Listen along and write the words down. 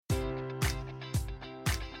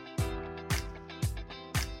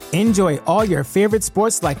Enjoy all your favorite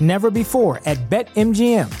sports like never before at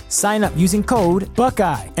BetMGM. Sign up using code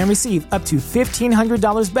Buckeye and receive up to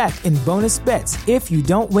 $1,500 back in bonus bets if you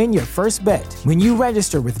don't win your first bet. When you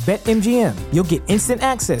register with BetMGM, you'll get instant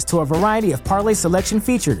access to a variety of parlay selection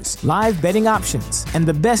features, live betting options, and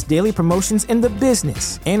the best daily promotions in the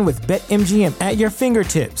business. And with BetMGM at your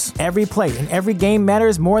fingertips, every play and every game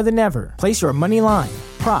matters more than ever. Place your money line,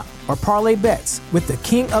 prop, or parlay bets with the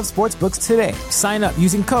king of sportsbooks today. Sign up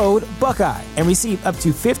using code Buckeye and receive up to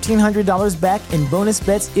 $1,500 back in bonus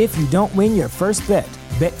bets if you don't win your first bet.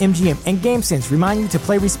 BetMGM and GameSense remind you to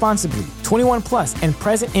play responsibly. 21 plus and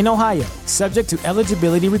present in Ohio, subject to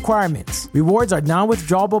eligibility requirements. Rewards are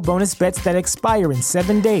non-withdrawable bonus bets that expire in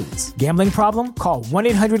 7 days. Gambling problem? Call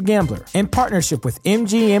 1-800-GAMBLER. In partnership with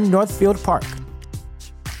MGM Northfield Park.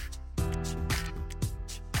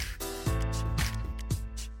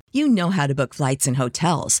 You know how to book flights and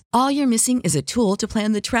hotels. All you're missing is a tool to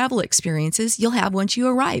plan the travel experiences you'll have once you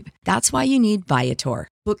arrive. That's why you need Viator.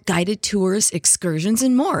 Book guided tours, excursions,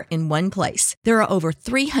 and more in one place. There are over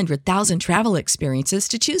 300,000 travel experiences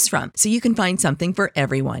to choose from, so you can find something for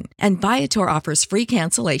everyone. And Viator offers free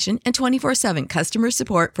cancellation and 24/7 customer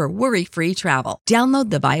support for worry-free travel.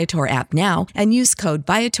 Download the Viator app now and use code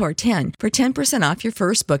Viator10 for 10% off your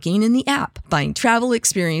first booking in the app. Find travel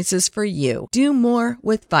experiences for you. Do more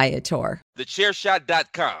with Viator.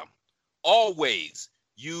 TheChairShot.com. Always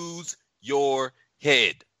use your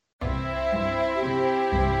head.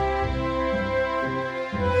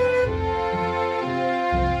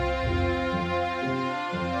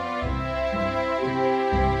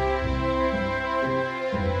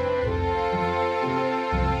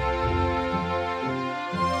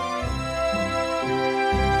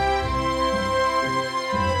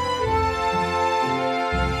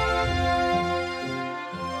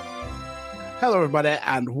 Hello, everybody,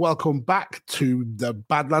 and welcome back to the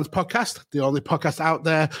Badlands Podcast, the only podcast out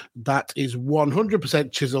there that is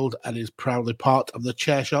 100% chiseled and is proudly part of the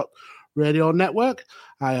Chairshot Radio Network.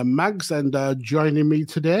 I am Mags, and joining me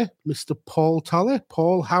today, Mr. Paul Tolley.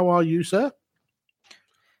 Paul, how are you, sir?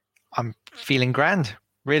 I'm feeling grand,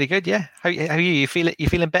 really good. Yeah, how are you? You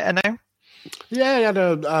feeling better now? Yeah, I had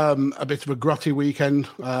a bit of a grotty weekend,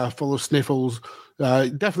 full of sniffles.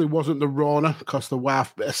 It definitely wasn't the Rona because the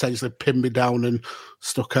wife essentially pinned me down and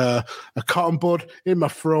stuck a cotton bud in my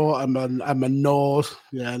throat and my nose.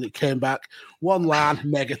 Yeah, and it came back one line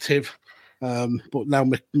negative. But now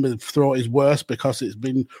my throat is worse because it's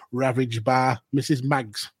been ravaged by Mrs.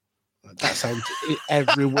 Mags. That sounds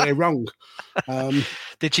every way wrong.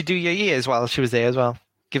 Did you do your ears while she was there as well?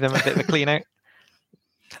 Give them a bit of a clean out?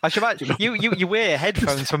 I should imagine you wear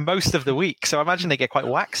headphones for most of the week, so I imagine they get quite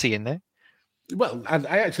waxy in there. Well,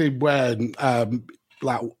 I actually wear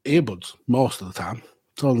like earbuds most of the time.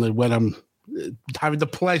 It's only when I'm having the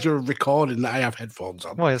pleasure of recording that I have headphones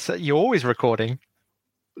on. Well, you're always recording.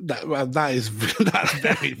 That's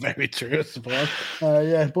very, very true, I suppose.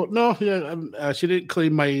 Yeah, but no, yeah, she didn't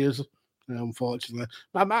clean my ears, unfortunately.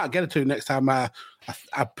 I might get her to next time I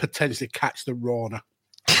potentially catch the Rona.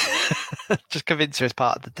 Just convince her as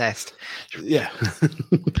part of the test. Yeah.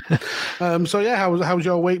 So yeah, how's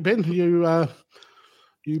your week been?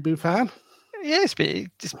 You been fine? Yeah, it's been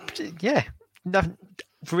nothing,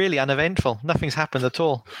 really uneventful. Nothing's happened at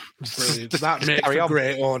all. That makes for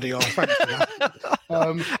great audio. Thanks for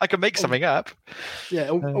that. I can make something up. Yeah,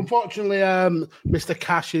 unfortunately, Mr.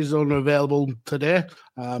 Cash is unavailable today.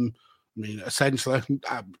 I mean, essentially,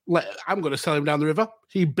 I'm going to sell him down the river.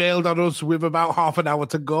 He bailed on us with about half an hour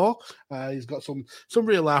to go. He's got some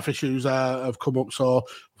real life issues have come up, so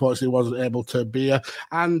unfortunately wasn't able to be here.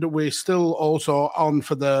 And we're still also on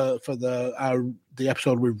for the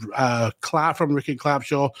episode with Clark from Rick and Clark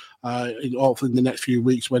Show. Hopefully in the next few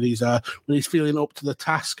weeks when he's feeling up to the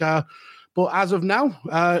task. But as of now,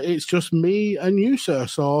 it's just me and you, sir.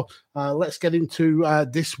 So let's get into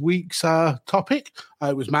this week's topic.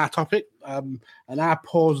 It was my topic. And I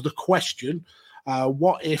posed the question,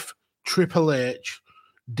 what if Triple H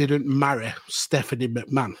didn't marry Stephanie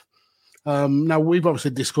McMahon? Now, we've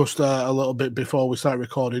obviously discussed a little bit before we started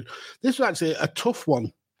recording. This was actually a tough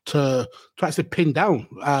one to actually pin down.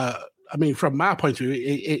 I mean, from my point of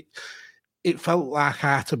view, it felt like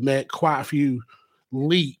I had to make quite a few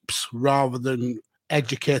leaps rather than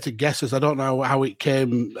educated guesses. I don't know how it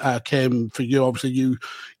came for you. Obviously,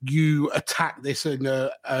 you attacked this in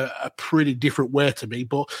a pretty different way to me.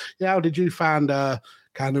 But yeah, how did you find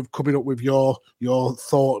kind of coming up with your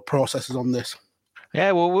thought processes on this?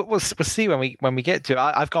 Yeah, well, we'll see when we get to it.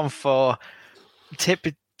 I've gone for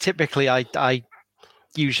typically I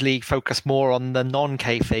usually focus more on the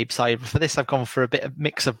non-kayfabe side. For this, I've gone for a bit of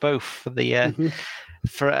mix of both for the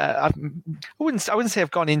I wouldn't say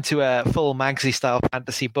I've gone into a full Magsy style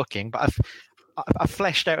fantasy booking, but I've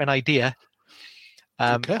fleshed out an idea,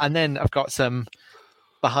 and then I've got some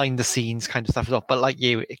behind the scenes kind of stuff as well. But like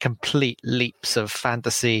you, complete leaps of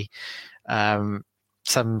fantasy, some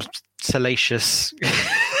salacious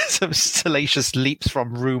leaps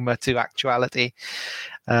from rumor to actuality.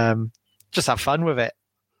 Just have fun with it.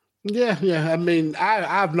 Yeah. I mean,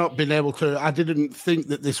 I've not been able to. I didn't think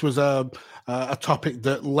that this was a topic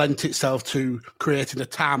that lent itself to creating a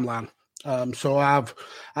timeline. So I've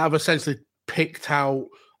essentially picked out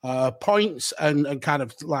points and kind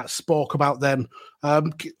of like spoke about them,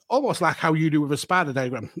 almost like how you do with a spider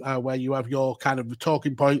diagram, where you have your kind of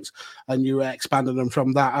talking points and you expanded them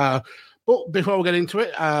from that. But before we get into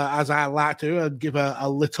it, as I like to, I'd give a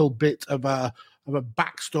little bit of a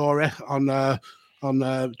backstory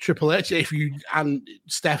on Triple H. If you and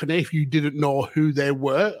Stephanie, if you didn't know who they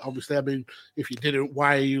were, obviously, I mean, if you didn't,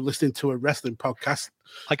 why are you listening to a wrestling podcast?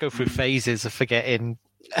 I go through phases of forgetting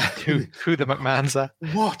who the McMahons are.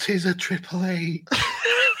 What is a Triple H?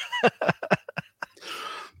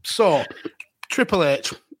 So, Triple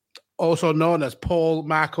H, also known as Paul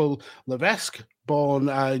Michael Levesque, born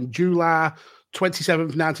in July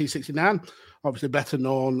 27th, 1969. Obviously better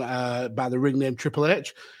known by the ring name Triple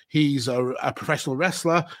H. He's a professional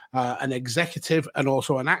wrestler, an executive, and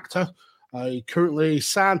also an actor. He currently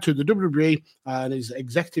signed to the WWE and is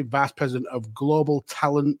Executive Vice President of Global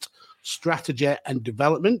Talent Strategy and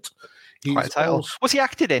Development. Quite a title. What's he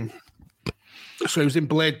acted in? So he was in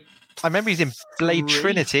Blade. I remember he's in Blade 3.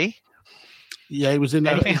 Trinity. Yeah, he was in.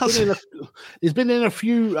 He's been in a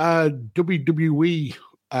few WWE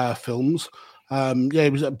films. He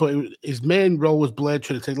was, but his main role was Blade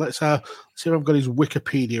Trinity. Let's see if I've got his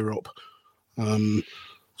Wikipedia up.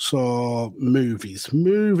 So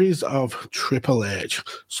movies of Triple H.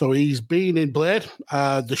 So he's been in Blade,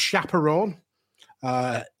 The Chaperone,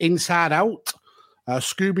 Inside Out,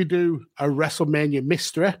 Scooby-Doo, A WrestleMania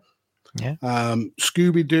Mystery,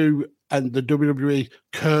 Scooby-Doo and the WWE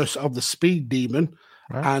Curse of the Speed Demon,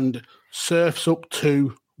 and Surf's Up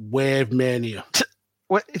to Wave Mania.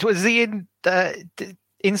 Was he in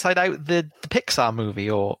Inside Out, the Pixar movie,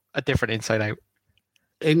 or a different Inside Out?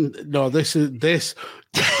 This is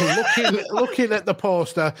looking at the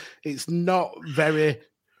poster. It's not very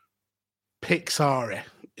Pixar-y.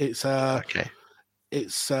 It's okay.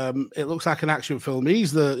 It's it looks like an action film.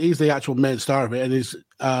 He's the actual main star of it, and is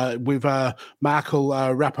with Michael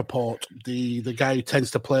Rappaport, the guy who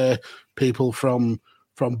tends to play people from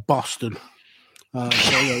Boston.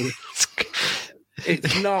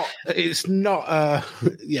 It's not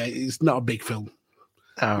a big film.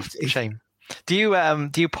 Oh, shame. Do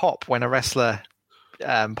you pop when a wrestler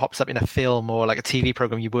pops up in a film or like a TV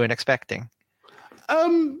program you weren't expecting?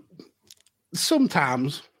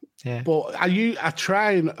 Sometimes. Yeah. But I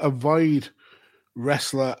try and avoid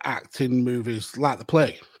wrestler acting movies like the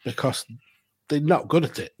plague because they're not good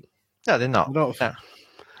at it. No, they're not. No. I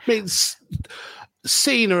mean,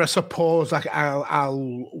 Cena, I suppose, like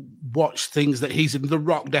I'll watch things that he's in. The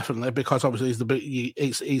Rock, definitely, because obviously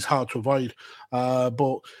he's hard to avoid.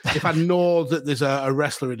 But if I know that there's a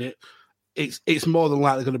wrestler in it, it's more than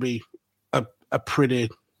likely going to be a pretty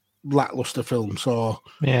lackluster film. So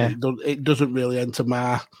yeah, it doesn't really enter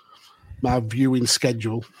my viewing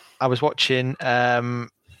schedule. I was watching a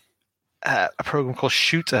program called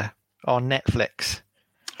Shooter on Netflix.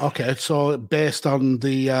 Okay, so based on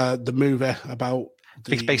the movie about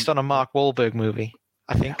it's based on a Mark Wahlberg movie,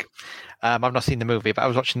 I think. Yeah. I've not seen the movie, but I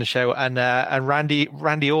was watching the show, and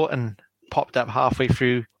Randy Orton popped up halfway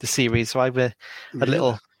through the series, so I have a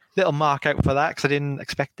little mark out for that because I didn't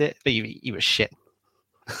expect it. But he was shit.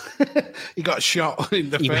 He got shot in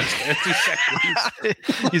the first 30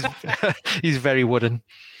 seconds. He's very wooden.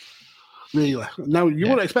 Really? No, you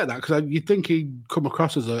wouldn't expect that because you'd think he'd come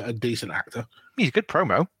across as a decent actor. He's a good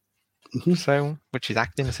promo. Mm-hmm. So, which is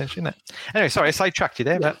acting essentially, isn't it? Anyway, sorry, I sidetracked you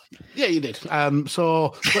there. But yeah, you did.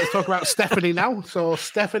 So let's talk about Stephanie now. So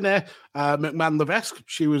Stephanie McMahon Levesque,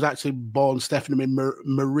 she was actually born Stephanie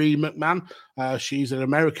Marie McMahon. She's an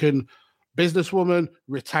American businesswoman,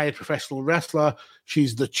 retired professional wrestler.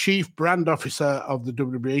 She's the chief brand officer of the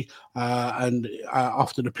WWE and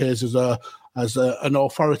often appears as an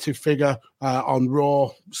authoritative figure on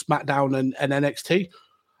Raw, SmackDown, and NXT.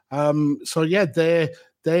 So yeah, they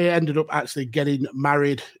ended up actually getting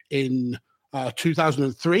married in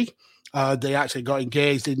 2003. They actually got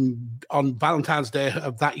engaged on Valentine's Day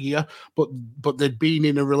of that year, but they'd been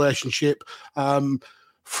in a relationship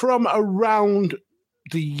from around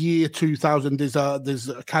the year 2000, there's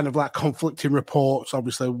a kind of like conflicting reports.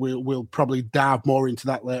 Obviously, we'll probably dive more into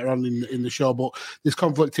that later on in the show, but there's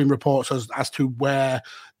conflicting reports as to where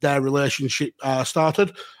their relationship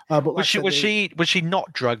started. But was she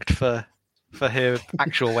not drugged for her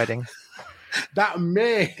actual wedding? That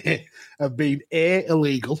may have been A,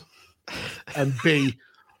 illegal, and B,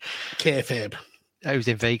 kayfabe. It was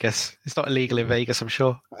in Vegas. It's not illegal in Vegas, I'm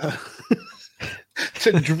sure.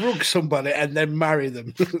 To drug somebody and then marry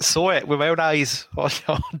them. Saw it with my own eyes on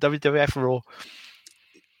WWF Raw.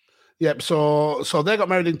 Yep. So they got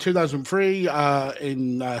married in 2003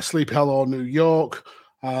 in Sleepy Hollow, New York.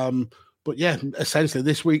 But yeah, essentially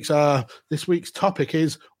this week's topic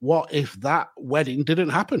is, what if that wedding didn't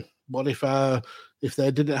happen? What if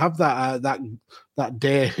they didn't have that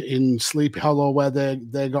day in Sleepy Hollow where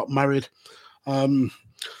they got married?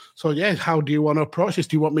 So yeah, how do you want to approach this?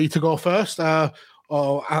 Do you want me to go first?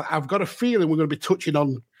 Or I've got a feeling we're going to be touching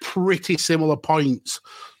on pretty similar points.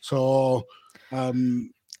 So I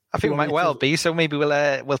think we might well be. So maybe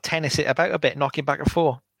we'll tennis it about a bit, knocking back and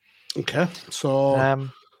forth. Okay. So,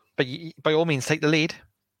 but by all means, take the lead.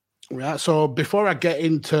 Yeah. So before I get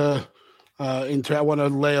into it, I want to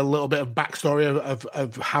lay a little bit of backstory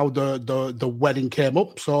of how the wedding came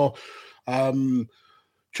up. So,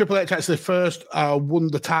 Triple H actually first won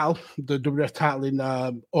the title, the WWF title, in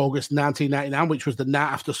August 1999, which was the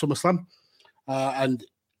night after SummerSlam. And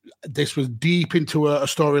this was deep into a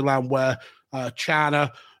storyline where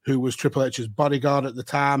Chyna, who was Triple H's bodyguard at the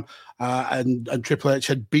time, and Triple H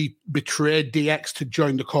had betrayed DX to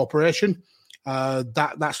join the corporation.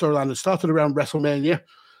 That storyline had started around WrestleMania,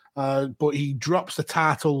 but he drops the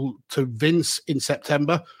title to Vince in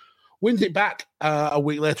September, wins it back a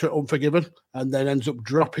week later at Unforgiven, and then ends up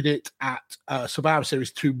dropping it at Survivor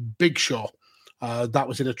Series to Big Show. That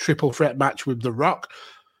was in a triple threat match with The Rock.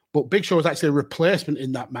 But Big Show was actually a replacement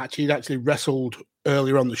in that match. He'd actually wrestled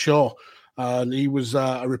earlier on the show, and he was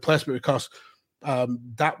a replacement because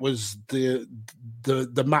that was the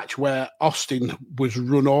match where Austin was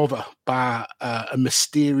run over by a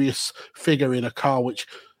mysterious figure in a car, which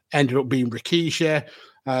ended up being Rikishi,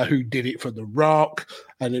 who did it for The Rock,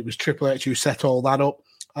 and it was Triple H who set all that up.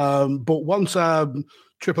 But once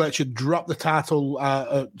Triple H had dropped the title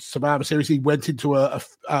at Survivor Series, he went into a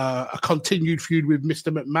continued feud with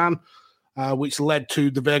Mr. McMahon, which led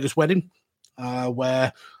to the Vegas wedding,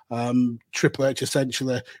 where Triple H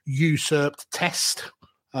essentially usurped Test,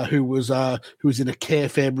 who was in a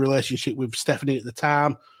kayfabe relationship with Stephanie at the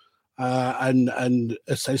time, and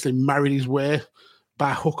essentially married his way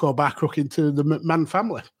by hook or by crook into the McMahon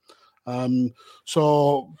family.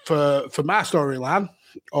 So for my storyline,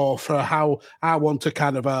 or for how I want to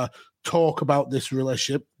kind of talk about this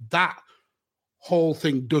relationship, that whole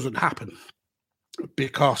thing doesn't happen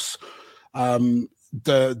because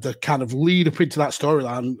the kind of lead up into that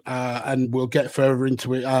storyline, and we'll get further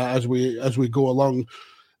into it as we go along.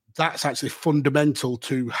 That's actually fundamental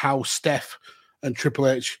to how Steph and Triple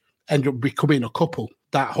H end up becoming a couple.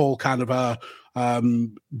 That whole kind of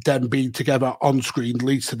them being together on screen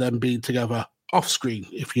leads to them being together off screen,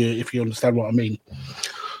 if you understand what I mean.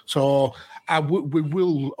 So we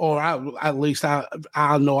will, or at least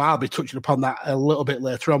I know I'll be touching upon that a little bit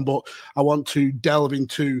later on, but I want to delve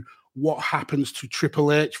into what happens to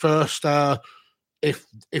Triple H first,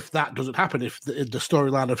 if that doesn't happen, if the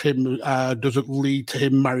storyline of him doesn't lead to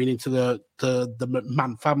him marrying into the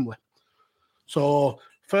McMahon family. So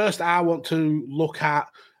first, I want to look at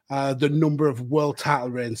the number of world title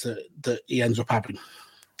reigns that he ends up having.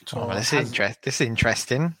 So this is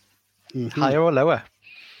interesting. Mm-hmm. Higher or lower?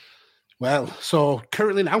 Well, so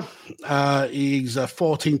currently now, he's a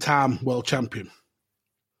 14-time world champion.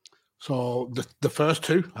 So the first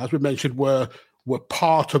two, as we mentioned, were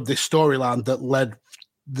part of this storyline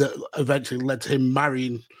that eventually led to him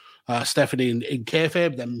marrying Stephanie in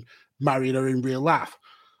kayfabe, then marrying her in real life.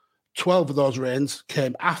 12 of those reigns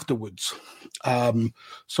came afterwards.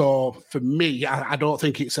 So for me, I don't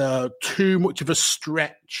think it's too much of a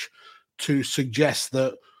stretch to suggest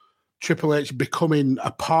that Triple H becoming a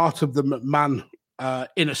part of the McMahon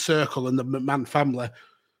inner circle and the McMahon family,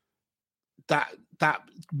 that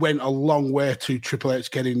went a long way to Triple H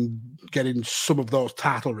getting some of those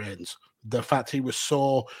title reigns. The fact he was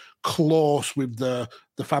so close with the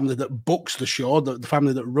family that books the show, the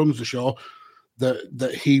family that runs the show,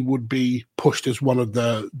 that he would be pushed as one of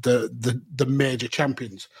the major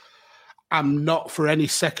champions. I'm not for any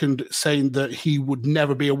second saying that he would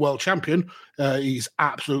never be a world champion. He's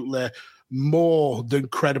absolutely more than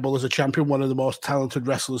credible as a champion, one of the most talented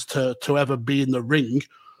wrestlers to ever be in the ring.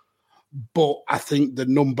 But I think the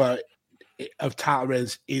number of title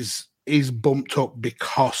reigns is is bumped up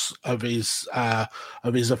because of his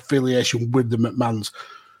affiliation with the McMahons.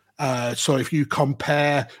 So if you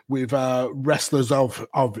compare with wrestlers of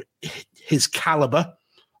his caliber,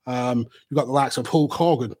 you've got the likes of Hulk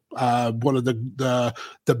Hogan, one of the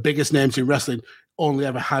biggest names in wrestling, only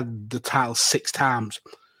ever had the title 6 times.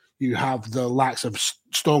 You have the likes of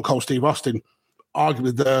Stone Cold Steve Austin,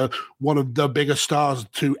 arguably one of the biggest stars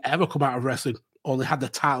to ever come out of wrestling, only had the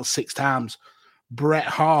title 6 times. Bret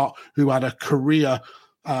Hart, who had a career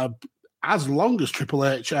as long as Triple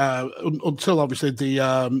H, until obviously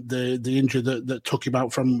the injury that took him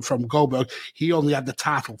out from Goldberg, he only had the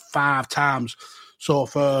title 5 times. So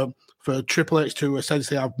for Triple H to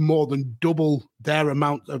essentially have more than double their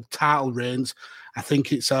amount of title reigns, I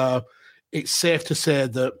think it's safe to say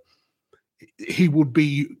that he would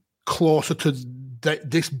be closer to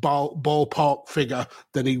this ballpark figure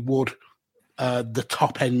than he would the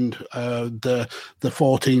top end, the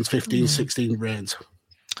 14s, 15s, 16 reigns.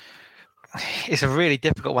 It's a really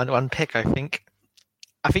difficult one to unpick. I think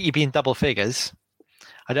you'd be in double figures.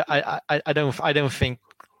 I don't think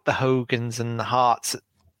the Hogans and the Harts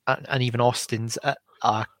and even Austins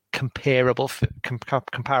are comparable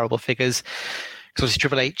figures. Because obviously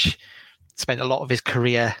Triple H spent a lot of his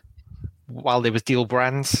career while there was deal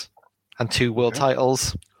brands and 2 world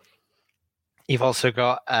titles. You've also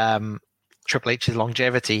got Triple H's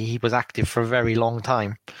longevity. He was active for a very long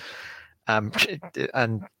time,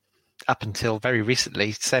 and up until very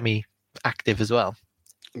recently, semi-active as well,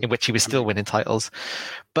 in which he was still winning titles.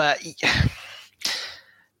 But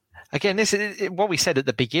again, this is what we said at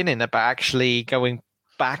the beginning about actually going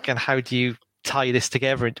back and how do you tie this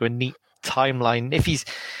together into a neat timeline. If he's,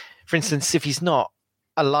 for instance, if he's not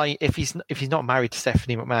married to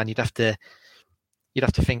Stephanie McMahon, you'd have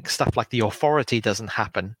to think stuff like the Authority doesn't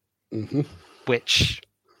happen, which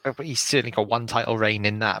he's certainly got 1 title reign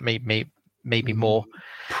in that, maybe more.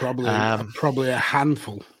 Probably a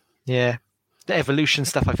handful. Yeah, the Evolution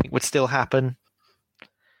stuff I think would still happen.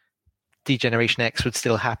 Degeneration X would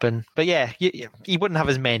still happen, but yeah, he wouldn't have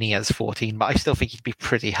as many as 14, but I still think he'd be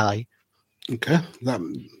pretty high. Okay,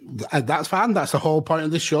 that's fine. That's the whole point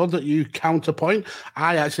of this show, that you counterpoint.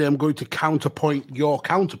 I actually am going to counterpoint your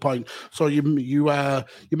counterpoint. So you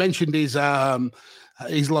mentioned his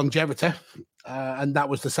longevity, and that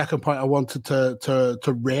was the second point I wanted to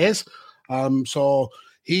raise. So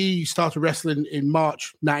he started wrestling in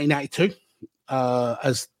March 1992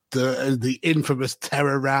 as the infamous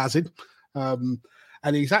Terror Rising, and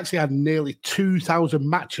he's actually had nearly 2,000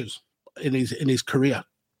 matches in his career.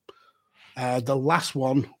 The last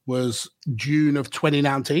one was June of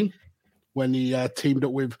 2019 when he teamed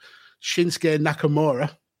up with Shinsuke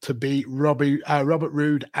Nakamura to beat Robert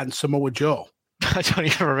Roode and Samoa Joe. I don't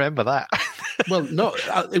even remember that. Well, no,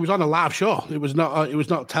 it was on a live show. It was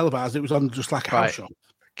not televised. It was on just like a house show.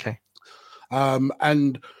 Okay.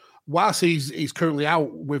 And whilst he's currently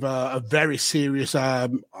out with a very serious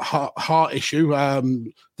heart issue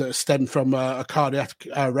that stemmed from a cardiac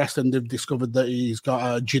arrest, and they've discovered that he's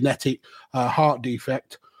got a genetic heart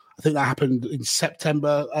defect. I think that happened in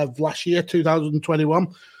September of last year, 2021.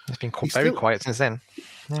 It's been very quiet since then.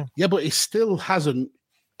 Yeah, but he still hasn't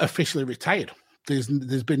officially retired. There's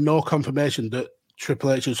been no confirmation that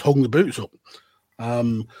Triple H has hung the boots up.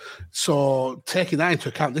 So taking that into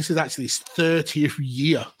account, this is actually his 30th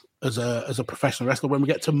year as a professional wrestler. When we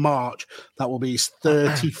get to March, that will be his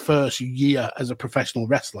 31st year as a professional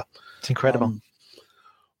wrestler. It's incredible.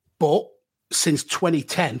 But since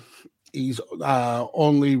 2010, he's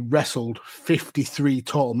only wrestled 53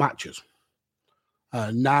 total matches.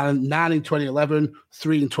 9 in 2011,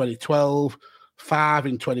 3 in 2012, 5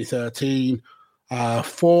 in 2013,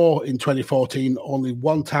 4 in 2014, only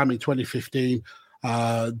 1 time in 2015.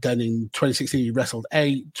 Then in 2016, he wrestled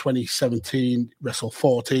 8, 2017, wrestled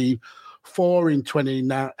 14, 4 in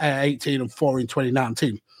 2018, and 4 in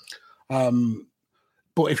 2019.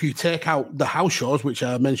 But if you take out the house shows, which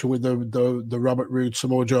I mentioned with the Robert Roode,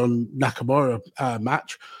 Samoa Joe, and Nakamura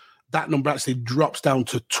match, that number actually drops down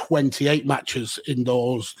to 28 matches in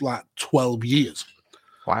those 12 years.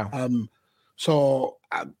 Wow. So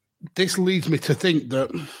this leads me to think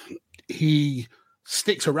that he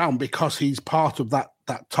sticks around because he's part of that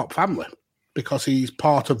top family, because he's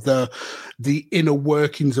part of the inner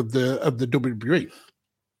workings of the WWE.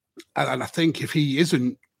 And I think if he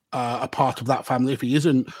isn't a part of that family, if he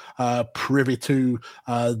isn't privy to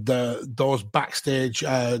those backstage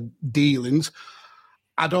dealings,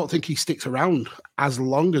 I don't think he sticks around as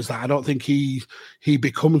long as that. I don't think he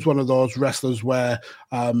becomes one of those wrestlers where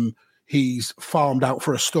he's farmed out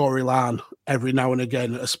for a storyline every now and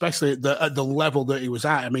again, especially at the level that he was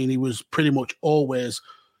at. I mean, he was pretty much always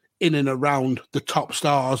in and around the top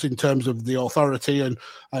stars in terms of the authority and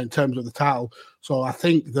in terms of the title. So I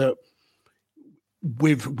think that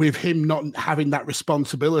with him not having that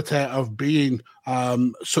responsibility of being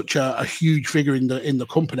such a huge figure in the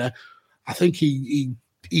company, I think he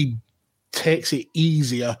takes it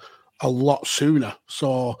easier a lot sooner.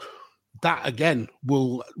 So that again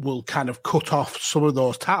will kind of cut off some of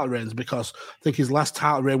those title reigns, because I think his last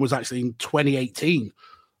title reign was actually in 2018.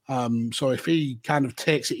 So if he kind of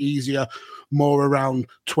takes it easier, more around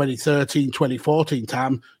 2013, 2014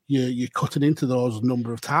 time, you're cutting into those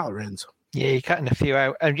number of title reigns. Yeah, you're cutting a few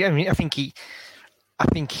out. I mean, I think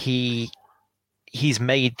he's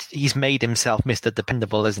made himself Mr.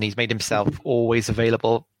 Dependable, and he's made himself always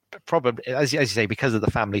available. Probably, as you say, because of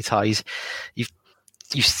the family ties.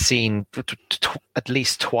 You've seen at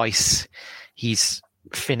least twice he's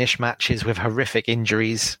finished matches with horrific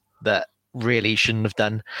injuries that really shouldn't have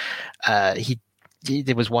done.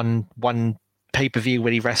 There was one pay-per-view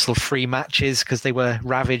where he wrestled 3 matches because they were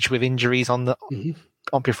ravaged with injuries on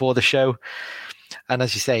before the show. And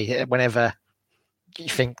as you say, whenever you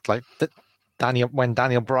think like that, when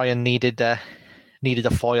Daniel Bryan needed a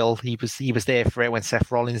foil, he was there for it. When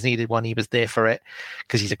Seth Rollins needed one, he was there for it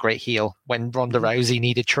because he's a great heel. When Ronda Rousey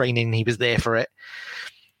needed training, he was there for it.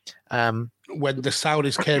 When the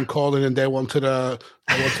Saudis came calling and they wanted a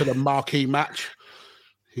marquee match,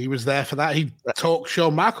 he was there for that. He talked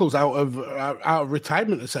Shawn Michaels out of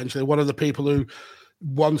retirement, essentially. One of the people who,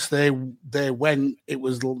 once they went, it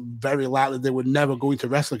was very likely they were never going to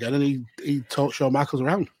wrestle again, and he talked Shawn Michaels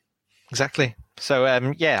around. Exactly. So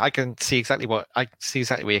I can see exactly where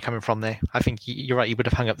you're coming from there. I think you're right. You would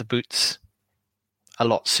have hung up the boots a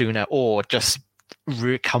lot sooner, or just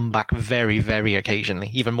come back very, very occasionally,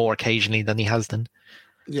 even more occasionally than he has done.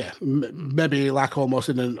 Yeah, maybe like almost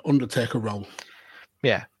in an Undertaker role.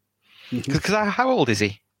 Yeah, because how old is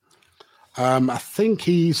he? I think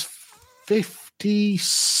he's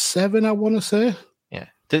 57. I want to say. Yeah,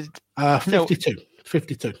 52.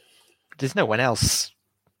 52. There's no one else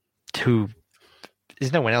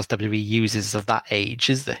WWE uses of that age,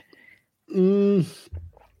 is there? No,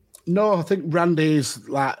 I think Randy's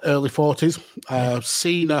like early 40s.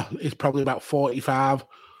 Cena is probably about 45.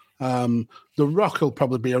 The Rock will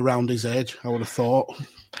probably be around his age, I would have thought.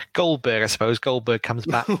 Goldberg, I suppose. Goldberg comes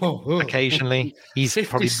back occasionally. He's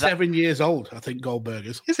 57 years old, I think Goldberg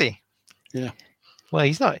is. Is he? Yeah. Well,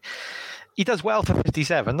 he's not. He does well for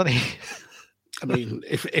 57, doesn't he? I mean,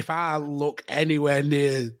 if I look anywhere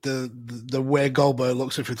near the way Goldberg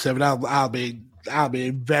looks at 57, I'll be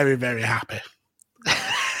very, very happy.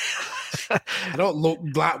 I don't look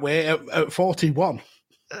that way at 41.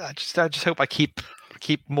 I just hope I keep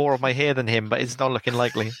more of my hair than him, but it's not looking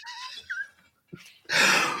likely.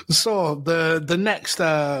 So the next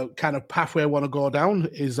kind of pathway I want to go down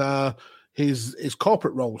is his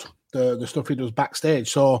corporate roles, the stuff he does backstage.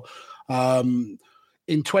 So in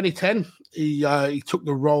 2010, he took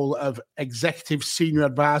the role of executive senior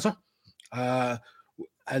advisor, and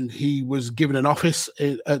he was given an office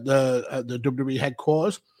at the WWE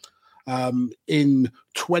headquarters. In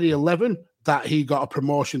 2011, that he got a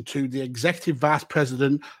promotion to the executive vice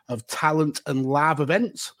president of talent and live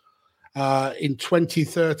events. In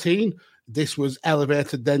 2013, this was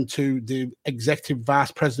elevated then to the executive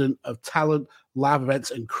vice president of talent, live events,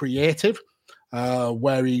 and creative,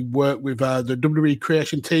 where he worked with the WWE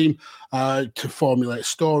creation team to formulate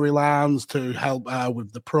storylines, to help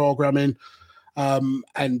with the programming.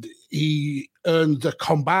 And he earned a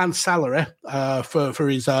combined salary for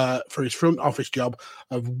his front office job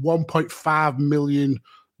of $1.5 million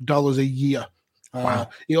a year. Wow.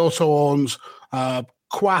 He also owns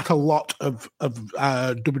quite a lot of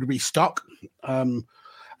WWE stock. And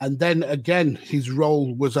then again, his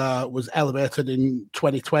role was elevated in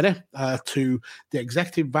 2020 to the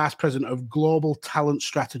executive vice president of global talent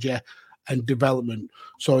strategy and development.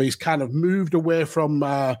 So he's kind of moved away from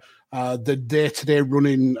the day-to-day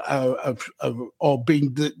running or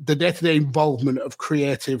being the day-to-day involvement of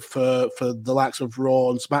creative for the likes of Raw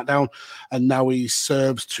and SmackDown, and now he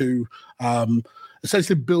serves to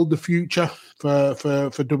essentially build the future for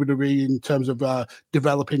WWE in terms of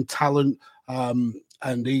developing talent.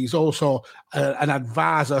 And he's also an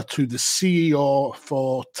advisor to the CEO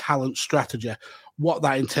for talent strategy. What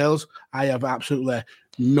that entails, I have absolutely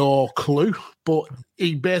no clue, but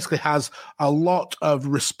he basically has a lot of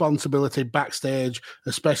responsibility backstage,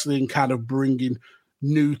 especially in kind of bringing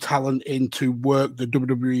new talent in to work the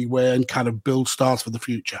WWE way and kind of build stars for the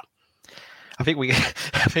future. I think we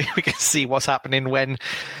can see what's happening when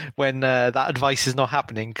that advice is not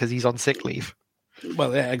happening because he's on sick leave.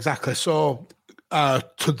 Well, yeah, exactly. So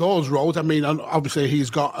to those roles, I mean, obviously he's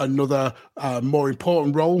got another more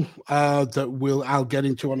important role that I'll get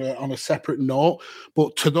into on a separate note.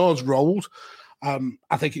 But to those roles,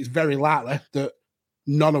 I think it's very likely that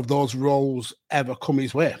none of those roles ever come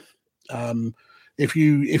his way. If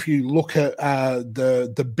you look at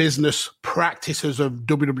the business practices of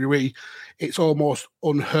WWE, it's almost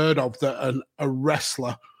unheard of that a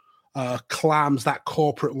wrestler climbs that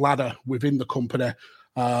corporate ladder within the company.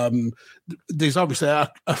 There's obviously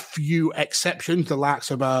a few exceptions, the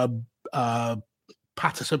likes of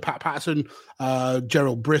Pat Patterson,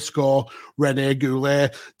 Gerald Briscoe, Rene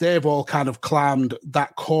Goulet. They've all kind of climbed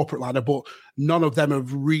that corporate ladder, but none of them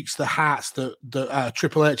have reached the heights that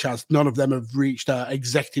Triple H has. None of them have reached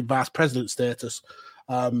executive vice president status.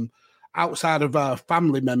 Outside of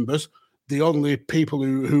family members, the only people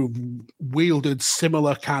who've wielded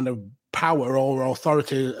similar kind of power or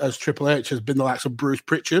authority as Triple H has been the likes of Bruce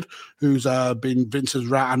Pritchard, who's been Vince's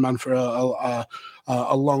right-hand man for a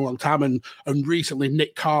long, long time, and recently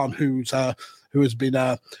Nick Khan, who has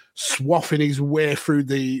been swathing his way through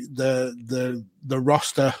the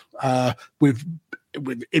roster with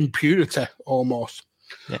impunity almost.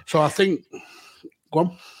 Yeah. So I think, go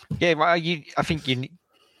on. Yeah, well, I think you need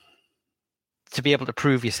to be able to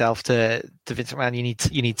prove yourself to Vince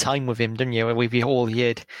McMahon. You need time with him, don't you? We've all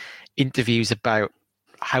heard interviews about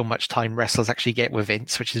how much time wrestlers actually get with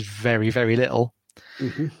Vince, which is very, very little,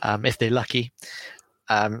 if they're lucky.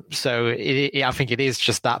 So I think it is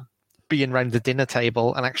just that being around the dinner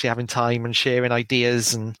table and actually having time and sharing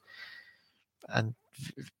ideas and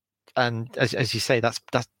as you say, that's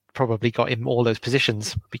probably got him all those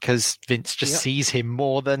positions because Vince just sees him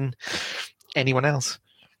more than anyone else.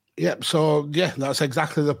 Yep. So yeah, that's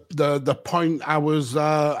exactly the point I was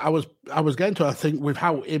getting to. I think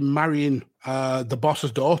without him marrying the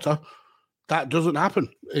boss's daughter, that doesn't happen.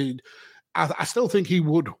 I still think he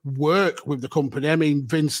would work with the company. I mean,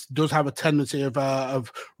 Vince does have a tendency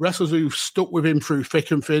of wrestlers who've stuck with him through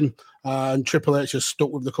thick and thin, and Triple H has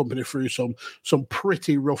stuck with the company through some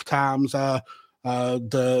pretty rough times. The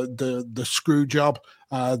screw job,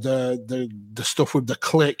 the stuff with the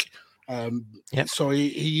Click. So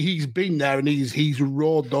he's been there and he's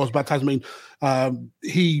rode those bad times. I mean,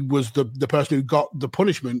 he was the person who got the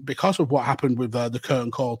punishment because of what happened with the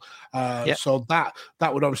curtain call. So that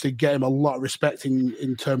would obviously get him a lot of respect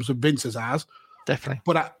in terms of Vince's eyes. Definitely.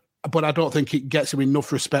 But I don't think it gets him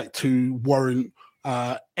enough respect to warrant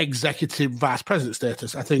executive vice president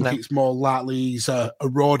status. I think it's more likely he's a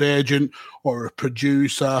road agent or a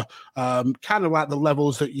producer, kind of like the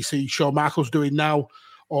levels that you see Shawn Michaels doing now,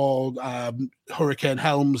 or Hurricane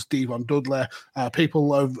Helms, Devon Dudley,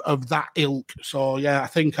 people of that ilk. So, yeah, I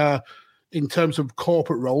think in terms of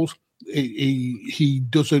corporate roles, he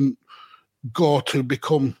doesn't go to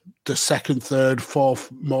become the second, third, fourth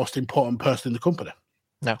most important person in the company.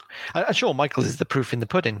 No. And Shawn Michaels is the proof in the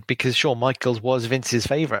pudding because Shawn Michaels was Vince's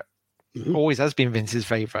favourite. Always has been Vince's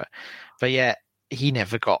favourite. But yet, he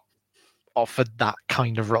never got offered that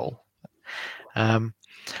kind of role. And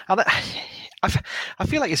I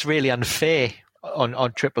feel like it's really unfair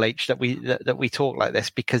on Triple H that we talk like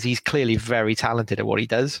this because he's clearly very talented at what he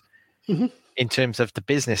does in terms of the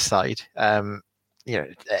business side.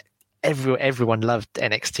 Everyone loved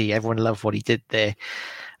NXT. Everyone loved what he did there,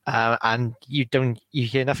 and you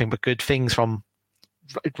hear nothing but good things from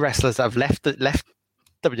wrestlers that have left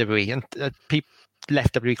WWE and people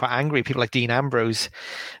left WWE quite angry. People like Dean Ambrose,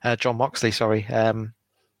 John Moxley. Sorry,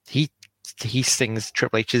 he sings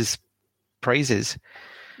Triple H's praises.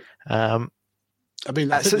 I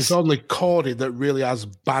think it's only Cody that really has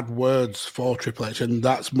bad words for Triple H, and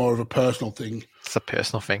that's more of a personal thing. It's a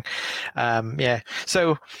personal thing.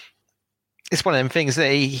 So it's one of them things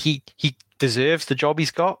that he deserves the job he's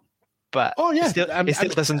got, but it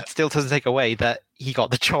still doesn't take away that he got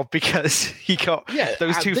the job because he got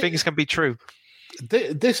those two things can be true.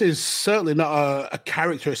 This is certainly not a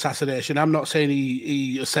character assassination. I'm not saying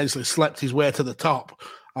he essentially slept his way to the top.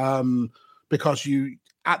 Because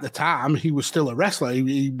at the time he was still a wrestler.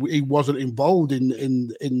 He wasn't involved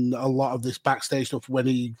in a lot of this backstage stuff when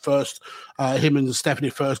he first him and Stephanie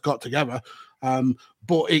first got together.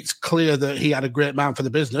 But it's clear that he had a great mind for the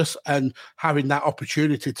business, and having that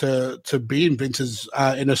opportunity to be in Vince's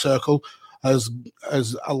inner circle has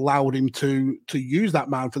allowed him to use that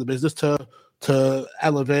mind for the business to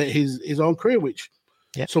elevate his own career, which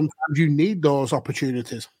sometimes you need those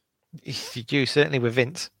opportunities. You do, certainly with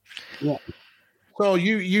Vince. Yeah. So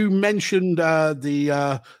you mentioned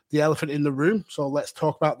the elephant in the room. So let's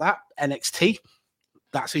talk about that. NXT.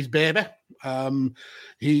 That's his baby.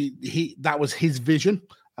 He that was his vision.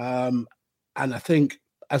 And I think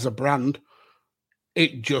as a brand,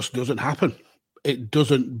 it just doesn't happen. It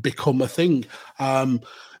doesn't become a thing.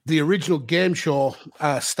 The original game show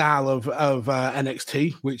style of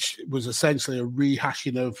NXT, which was essentially a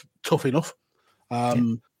rehashing of Tough Enough,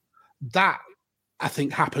 that I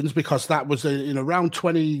think happens because that was in around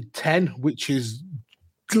 2010, which is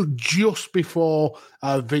just before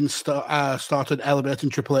Vince started elevating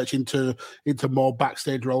Triple H into more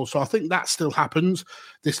backstage roles. So I think that still happens.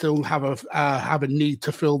 They still have a need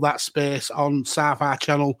to fill that space on Sci-Fi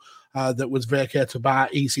Channel that was vacated by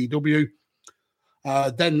ECW.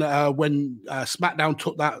 Then when SmackDown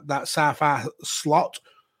took that Sci-Fi slot,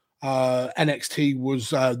 NXT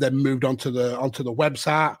was then moved onto the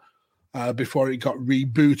website before it got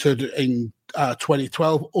rebooted in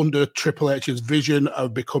 2012 under Triple H's vision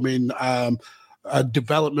of becoming a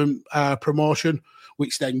development promotion,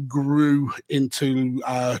 which then grew into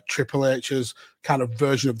Triple H's kind of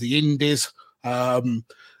version of the Indies. The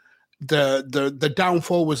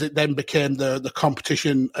downfall was it then became the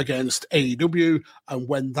competition against AEW, and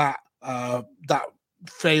when that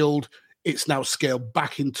failed, it's now scaled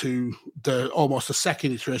back into almost the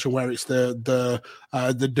second iteration where it's the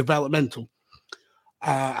developmental.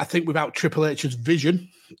 I think without Triple H's vision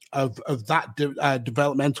of that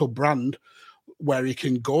developmental brand, where he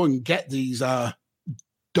can go and get these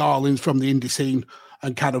darlings from the indie scene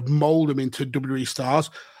and kind of mold them into WWE stars,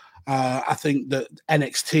 I think that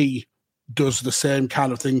NXT does the same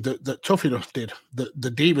kind of thing that Tough Enough did, that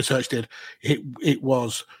the Diva Search did. It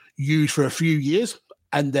was used for a few years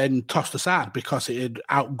and then tossed aside because it had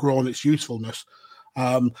outgrown its usefulness.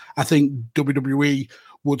 I think WWE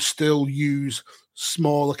would still use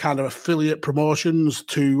smaller kind of affiliate promotions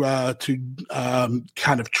to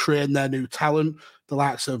kind of train their new talent, the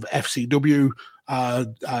likes of FCW,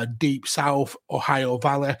 Deep South, Ohio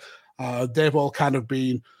Valley. They've all kind of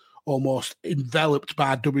been almost enveloped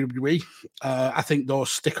by WWE. I think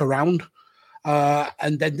those stick around.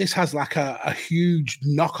 And then this has like a huge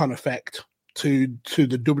knock-on effect to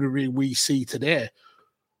the WWE we see today,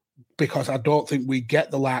 because I don't think we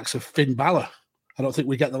get the likes of Finn Balor. I don't think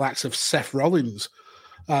we get the likes of Seth Rollins,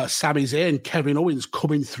 Sami Zayn, Kevin Owens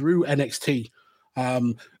coming through NXT.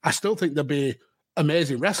 I still think they'll be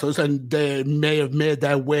amazing wrestlers and they may have made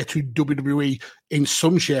their way to WWE in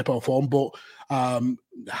some shape or form, but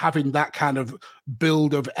having that kind of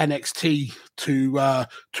build of NXT to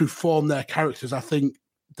form their characters, I think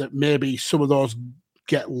that maybe some of those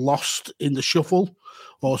get lost in the shuffle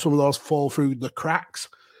or some of those fall through the cracks.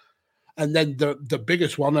 And then the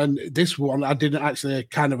biggest one, and this one I didn't actually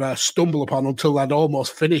kind of stumble upon until I'd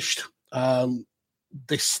almost finished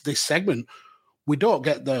this segment. We don't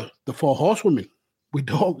get the four horsewomen. We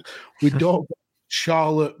don't get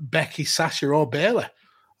Charlotte, Becky, Sasha, or Bayley.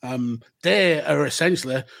 They are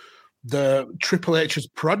essentially the Triple H's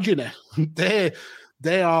progeny. They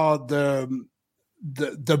are the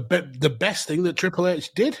best thing that Triple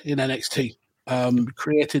H did in NXT.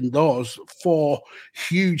 Creating those four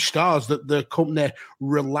huge stars that the company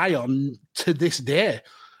rely on to this day.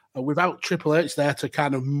 Without Triple H there to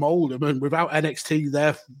kind of mold them, and without NXT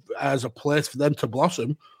there as a place for them to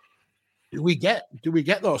blossom, do we get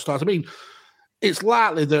those stars? I mean, it's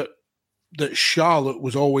likely that Charlotte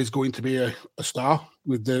was always going to be a star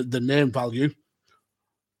with the name value,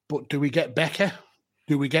 but do we get Becky?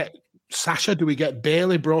 Do we get Sasha? Do we get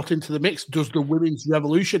Bayley brought into the mix? Does the women's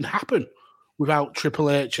revolution happen without Triple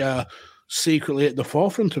H secretly at the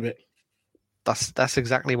forefront of it? That's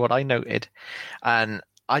exactly what I noted. And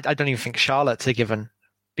I don't even think Charlotte's a given,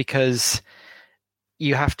 because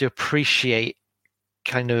you have to appreciate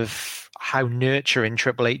kind of how nurturing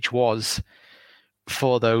Triple H was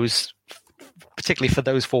for those, particularly for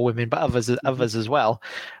those four women, but others as well.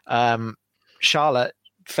 Charlotte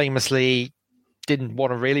famously didn't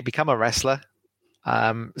want to really become a wrestler.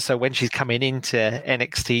 So when she's coming into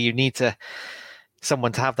NXT, you need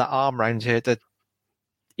someone to have that arm around her to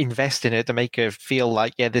invest in her, to make her feel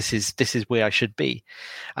like, yeah, this is where I should be.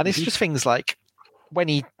 And it's just things like when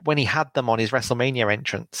he had them on his WrestleMania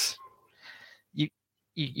entrance,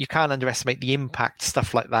 you can't underestimate the impact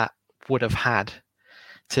stuff like that would have had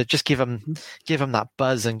to just give them that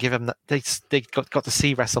buzz and give them that they got to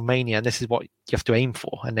see WrestleMania, and this is what you have to aim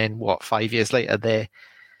for. And then 5 years later, they're,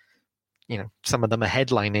 some of them are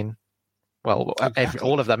headlining. Well, exactly.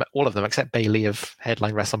 all of them except Bayley have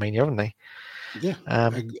headlined WrestleMania, haven't they? Yeah,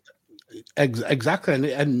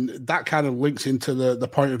 exactly, and that kind of links into the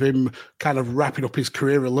point of him kind of wrapping up his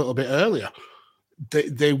career a little bit earlier.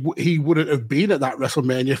 He wouldn't have been at that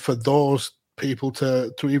WrestleMania for those people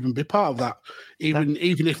to even be part of that, even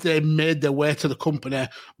if they made their way to the company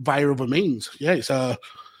via other means. Yeah,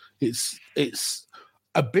 it's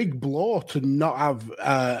a big blow to not have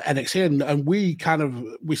NXT, and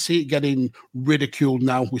we see it getting ridiculed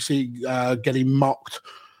now. We see it getting mocked,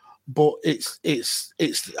 but it's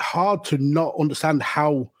hard to not understand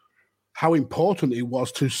how important it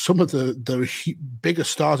was to some of the bigger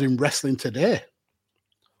stars in wrestling today.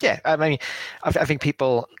 Yeah, I mean, I think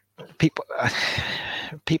people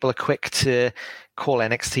are quick to call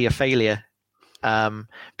NXT a failure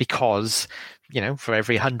because, for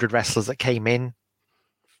every 100 wrestlers that came in,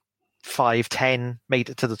 5-10 made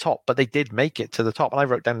it to the top, but they did make it to the top. And I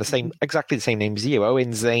wrote down exactly the same names as you: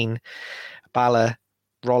 Owens, Zayn, Balor,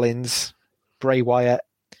 Rollins, Bray Wyatt.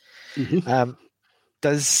 Mm-hmm.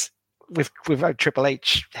 Without Triple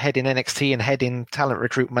H heading NXT and heading talent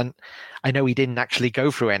recruitment, I know he didn't actually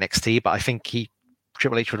go through NXT, but I think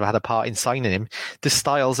Triple H would have had a part in signing him. Does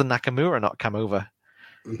Styles and Nakamura not come over?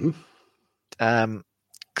 Mm-hmm.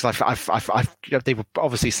 Because they were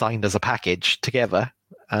obviously signed as a package together,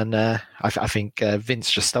 and I think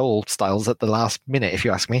Vince just stole Styles at the last minute, if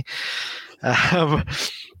you ask me. But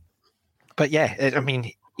yeah, I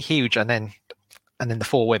mean, huge, and then the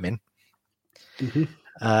 4 women. Mm-hmm.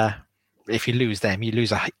 If you lose them, you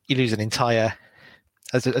lose an entire,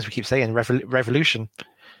 as we keep saying, revolution.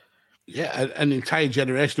 Yeah, an entire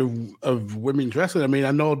generation of women's wrestling. I mean,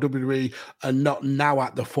 I know WWE are not now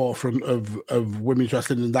at the forefront of women's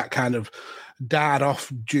wrestling, and that kind of died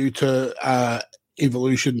off due to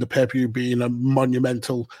Evolution, the pay-per-view being a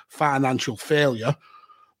monumental financial failure.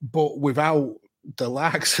 But without the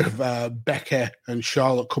likes of Becky and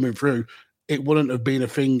Charlotte coming through, it wouldn't have been a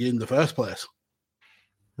thing in the first place.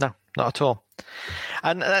 No, not at all.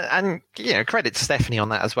 And credit to Stephanie on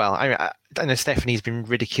that as well. I know Stephanie's been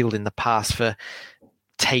ridiculed in the past for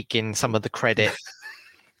taking some of the credit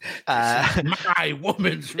my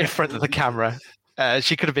woman's in front of the camera.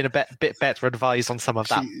 She could have been a bit better advised on some of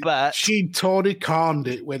that, but she Tony Khan'd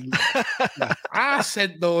it when I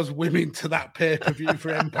sent those women to that pay-per-view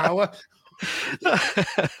for Empower.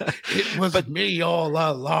 It was me all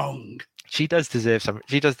along. She does deserve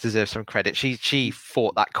some credit. She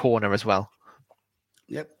fought that corner as well.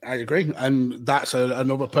 Yep, I agree, and that's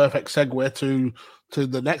another perfect segue to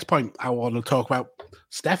the next point I want to talk about.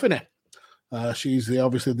 Stephanie, she's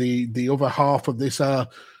obviously the other half of this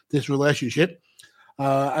relationship,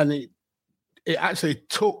 and it actually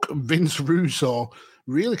took Vince Russo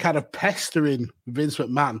really kind of pestering Vince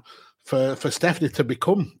McMahon for Stephanie to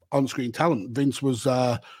become on-screen talent. Vince was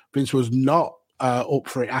not up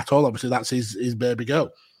for it at all. Obviously, that's his baby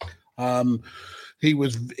girl. He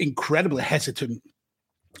was incredibly hesitant.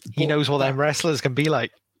 He knows what them wrestlers can be like.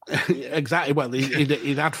 Exactly. Well,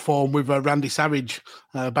 he'd had form with Randy Savage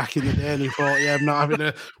back in the day, and he thought, "Yeah, I'm not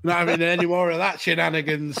having any more of that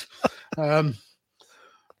shenanigans." But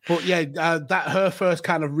yeah, that her first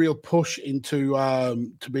kind of real push into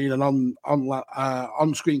to being an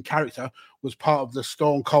on-screen character was part of the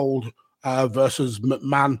Stone Cold versus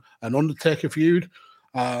McMahon and Undertaker feud.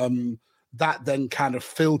 That then kind of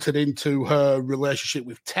filtered into her relationship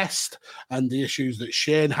with Test and the issues that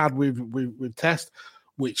Shane had with Test,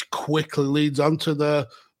 which quickly leads on to the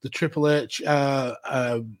Triple H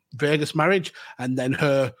Vegas marriage, and then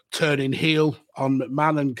her turning heel on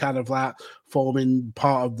McMahon and kind of like forming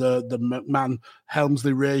part of the McMahon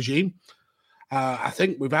Helmsley regime. I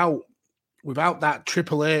think without that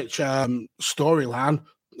Triple H storyline,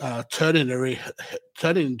 turning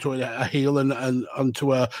into a heel and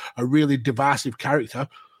onto a really divisive character,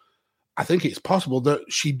 I think it's possible that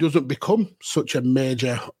she doesn't become such a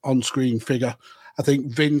major on-screen figure. I think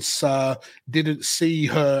Vince didn't see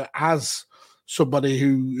her as somebody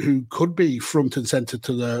who could be front and center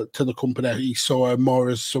to the company. He saw her more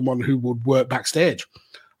as someone who would work backstage.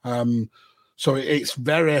 So it's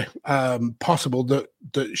very possible that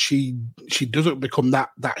she doesn't become that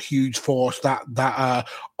huge force, that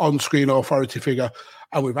on-screen authority figure.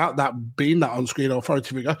 And without that being that on-screen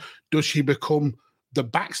authority figure, does she become the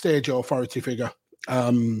backstage authority figure?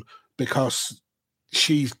 Because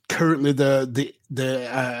she's currently the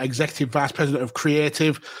executive vice president of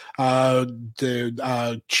creative,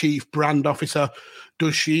 the chief brand officer.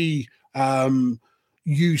 Does she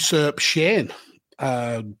usurp Shane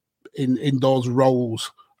in those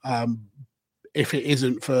roles? If it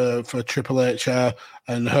isn't for Triple H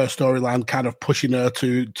and her storyline kind of pushing her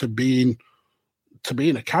to being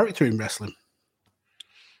a character in wrestling.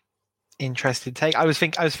 Interesting take. I was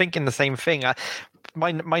thinking the same thing.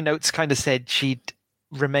 My notes kind of said she'd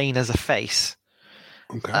remain as a face,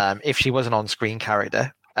 okay, if she was an on-screen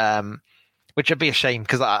character, which would be a shame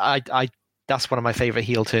because I that's one of my favorite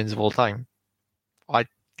heel turns of all time.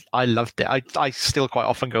 I loved it. I still quite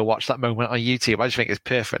often go watch that moment on YouTube. I just think it's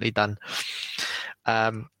perfectly done.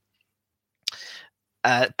 But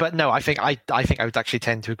no, I think I would actually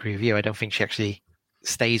tend to agree with you. I don't think she actually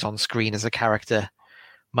stays on screen as a character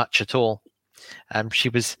much at all.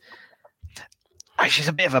 She's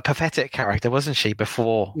a bit of a pathetic character, wasn't she?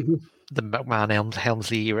 Before the McMahon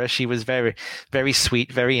Helmsley era, she was very, very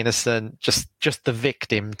sweet, very innocent, just the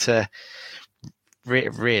victim to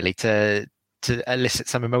really to elicit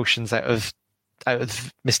some emotions out of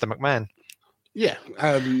Mr. McMahon. Yeah,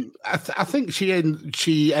 I think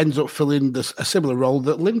she ends up filling a similar role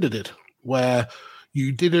that Linda did, where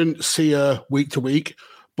you didn't see her week to week,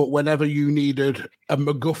 but whenever you needed a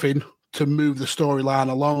MacGuffin to move the storyline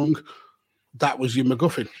along, that was your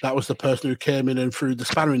MacGuffin. That was the person who came in and threw the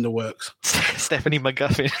spanner in the works. Stephanie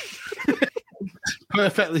McGuffin.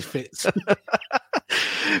 Perfectly fits.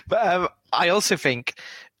 But I also think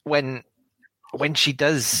when she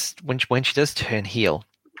does turn heel,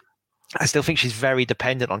 I still think she's very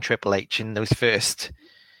dependent on Triple H in those first,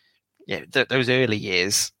 those early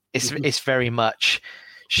years. It's very much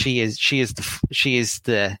she's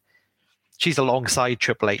alongside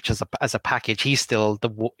Triple H as a package. He's still the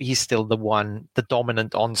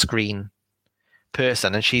dominant on screen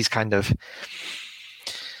person, and she's kind of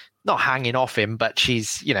not hanging off him, but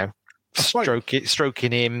she's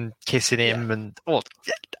stroking him, kissing him, and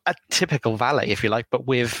a typical valet, if you like, but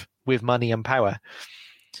with money and power.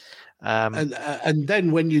 And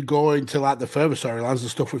then when you go into like the further storylines, the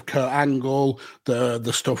stuff with Kurt Angle,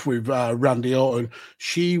 the stuff with Randy Orton,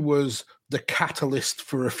 she was the catalyst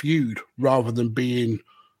for a feud rather than being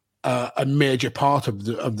a major part of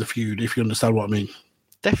the feud, if you understand what I mean.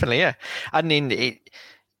 Definitely, yeah. I mean,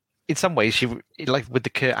 in some ways, she, like with the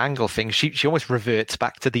Kurt Angle thing, she almost reverts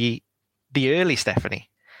back to the early Stephanie.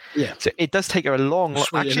 Yeah. So it does take her a long,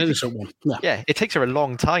 sweet and innocent one. Yeah, it takes her a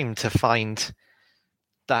long time to find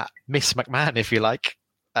that Miss McMahon, if you like.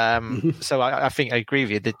 So I think I agree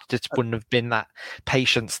with you. There just wouldn't have been that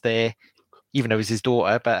patience there, even though it was his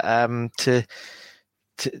daughter. But to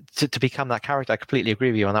become that character, I completely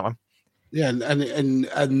agree with you on that one. Yeah,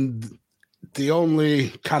 and the only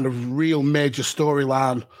kind of real major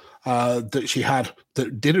storyline that she had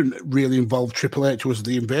that didn't really involve Triple H was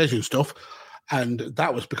the invasion stuff, and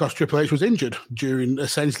that was because Triple H was injured during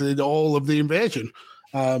essentially all of the invasion.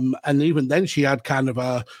 And even then, she had kind of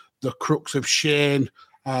the crux of Shane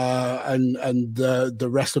and the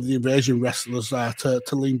rest of the invasion wrestlers to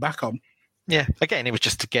lean back on. Yeah, again, it was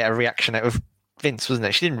just to get a reaction out of Vince, wasn't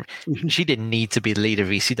it? She didn't need to be the leader of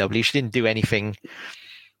ECW. She didn't do anything.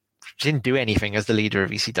 She didn't do anything as the leader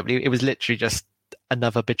of ECW. It was literally just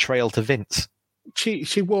another betrayal to Vince.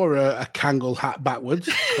 She wore a Kangol hat backwards.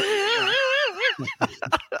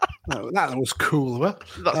 That was cool of her.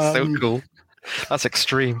 That's so cool. That's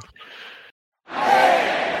extreme. 8, 7,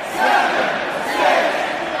 6,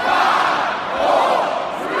 5,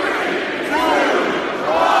 4, 3, 2,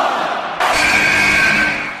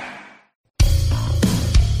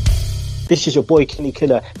 1. This is your boy Kenny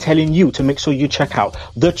Killer telling you to make sure you check out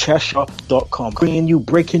thechairshot.com, bringing you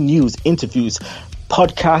breaking news, interviews,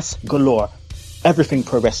 podcasts galore, everything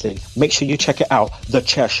pro wrestling. Make sure you check it out,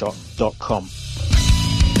 thechairshot.com.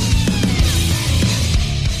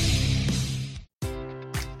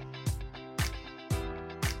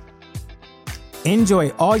 Enjoy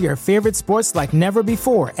all your favorite sports like never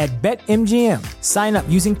before at BetMGM. Sign up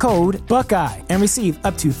using code Buckeye and receive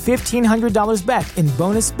up to $1,500 back in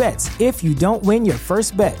bonus bets if you don't win your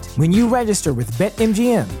first bet. When you register with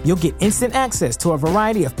BetMGM, you'll get instant access to a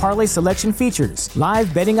variety of parlay selection features,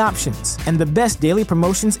 live betting options, and the best daily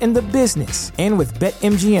promotions in the business. And with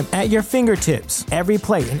BetMGM at your fingertips, every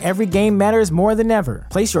play and every game matters more than ever.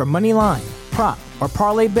 Place your money line, prop, or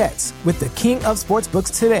parlay bets with the king of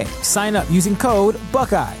sportsbooks today. Sign up using code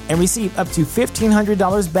Buckeye and receive up to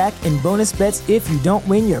 $1,500 back in bonus bets if you don't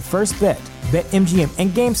win your first bet. BetMGM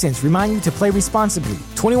and GameSense remind you to play responsibly.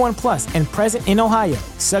 21 plus and present in Ohio,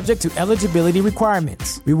 subject to eligibility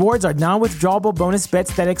requirements. Rewards are non-withdrawable bonus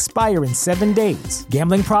bets that expire in 7 days.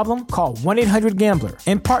 Gambling problem? Call 1-800-GAMBLER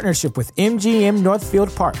in partnership with MGM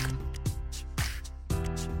Northfield Park.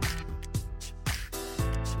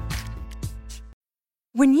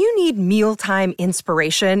 When you need mealtime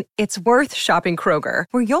inspiration, it's worth shopping Kroger,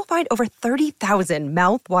 where you'll find over 30,000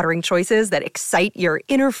 mouth-watering choices that excite your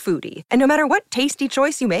inner foodie. And no matter what tasty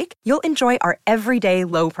choice you make, you'll enjoy our everyday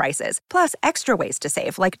low prices, plus extra ways to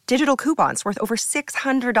save, like digital coupons worth over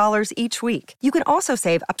 $600 each week. You can also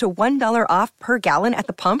save up to $1 off per gallon at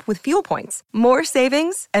the pump with fuel points. More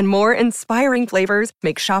savings and more inspiring flavors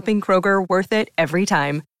make shopping Kroger worth it every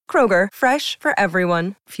time. Kroger, fresh for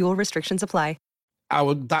everyone. Fuel restrictions apply.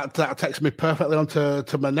 That takes me perfectly on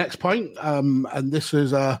to my next point, and this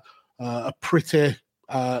is a pretty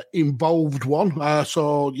involved one.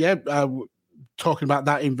 Talking about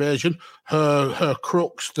that invasion, her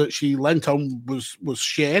crux that she lent on was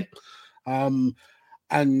Shane.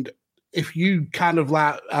 And if you kind of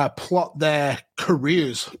plot their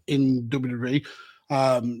careers in WWE,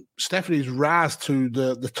 Stephanie's rise to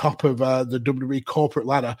the top of the WWE corporate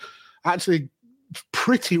ladder actually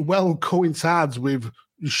pretty well coincides with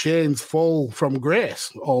Shane's fall from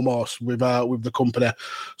grace, almost with the company.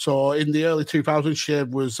 So in the early 2000s,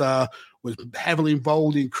 Shane was heavily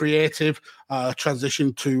involved in creative,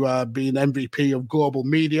 transitioned to being MVP of global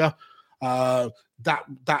media.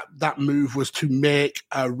 That move was to make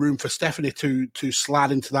room for Stephanie to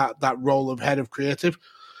slide into that role of head of creative.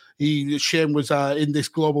 Shane was in this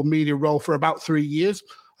global media role for about 3 years.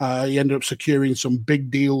 He ended up securing some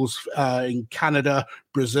big deals in Canada,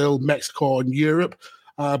 Brazil, Mexico, and Europe.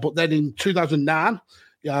 But then in 2009,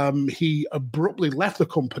 he abruptly left the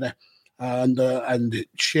company, and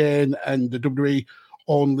Shane and the WWE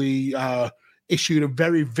only issued a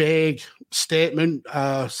very vague statement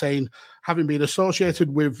saying, having been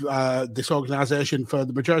associated with this organization for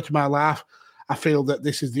the majority of my life, I feel that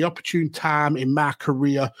this is the opportune time in my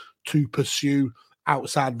career to pursue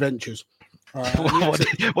outside ventures.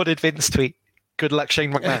 What did Vince tweet? Good luck,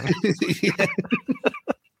 Shane McMahon. Yeah.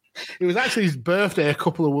 It was actually his birthday a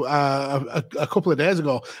couple of days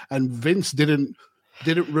ago, and Vince didn't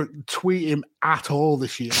tweet him at all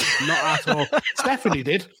this year. Not at all. Stephanie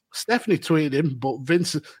did. Stephanie tweeted him, but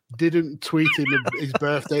Vince didn't tweet him his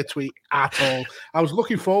birthday tweet at all. I was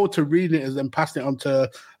looking forward to reading it and then passing it on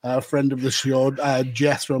to a friend of the show,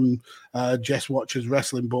 Jess from Jess Watches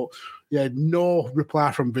Wrestling, but yeah, no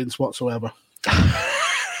reply from Vince whatsoever.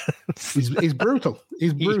 He's brutal.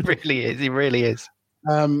 He's brutal. He really is.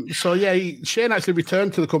 Shane actually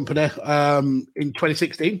returned to the company in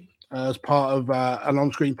 2016 as part of an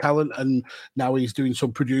on-screen talent, and now he's doing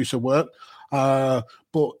some producer work.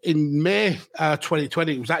 But in May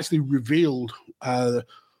 2020, it was actually revealed some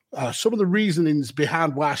of the reasonings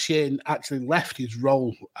behind why Shane actually left his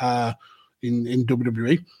role in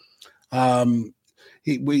WWE.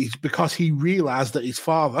 Because he realized that his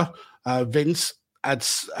father, Vince,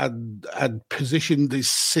 had positioned his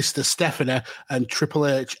sister Stephanie and Triple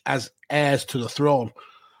H as heirs to the throne,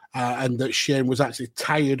 and that Shane was actually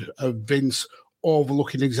tired of Vince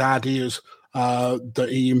overlooking his ideas that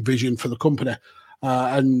he envisioned for the company.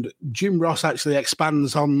 And Jim Ross actually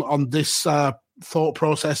expands on this thought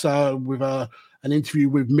process with an interview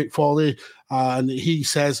with Mick Foley, and he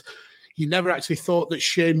says he never actually thought that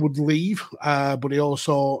Shane would leave, but he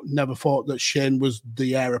also never thought that Shane was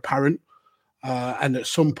the heir apparent. And at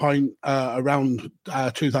some point around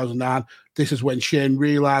 2009, this is when Shane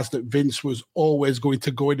realized that Vince was always going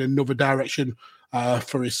to go in another direction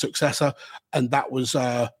for his successor, and that was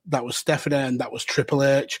Stephanie, and that was Triple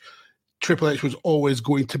H. Triple H was always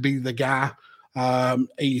going to be the guy.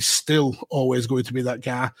 He's still always going to be that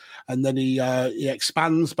guy. And then he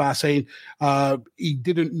expands by saying he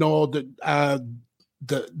didn't know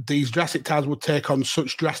that these drastic times would take on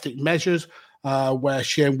such drastic measures, where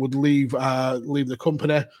Shane would leave the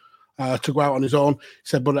company to go out on his own. He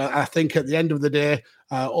said, but I think at the end of the day,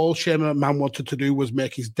 all Shane McMahon wanted to do was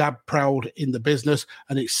make his dad proud in the business,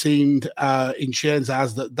 and it seemed in Shane's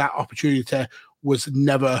eyes that opportunity was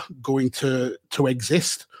never going to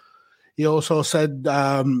exist. He also said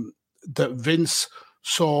that Vince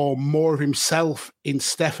saw more of himself in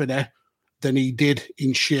Stephanie than he did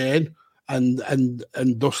in Shane, and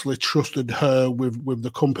thusly trusted her with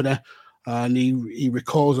the company. And he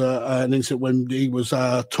recalls an incident when he was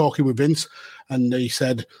talking with Vince, and he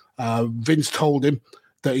said Vince told him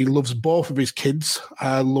that he loves both of his kids,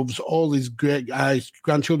 loves all his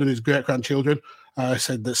grandchildren, his great-grandchildren.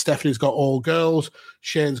 Said that Stephanie's got all girls,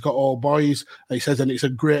 Shane's got all boys. And he says, and it's a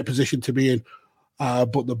great position to be in.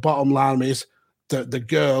 But the bottom line is that the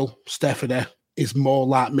girl, Stephanie, is more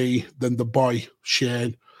like me than the boy,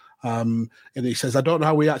 Shane. And he says, I don't know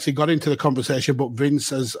how we actually got into the conversation, but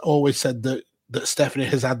Vince has always said that Stephanie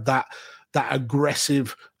has had that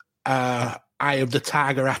aggressive eye of the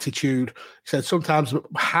tiger attitude. He said sometimes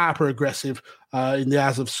hyper aggressive in the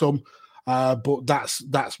eyes of some, but that's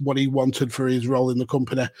what he wanted for his role in the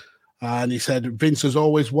company. And he said Vince has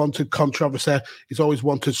always wanted controversy. He's always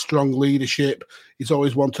wanted strong leadership. He's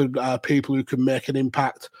always wanted people who can make an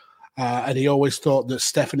impact. And he always thought that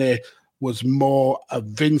Stephanie was more a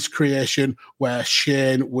Vince creation, where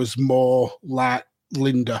Shane was more like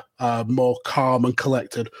Linda, more calm and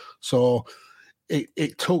collected. So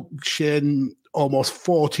it took Shane almost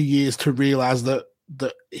 40 years to realize that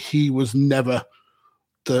he was never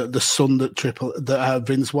the son that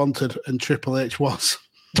Vince wanted and Triple H was.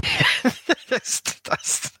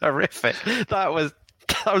 That's horrific. That was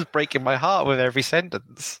breaking my heart with every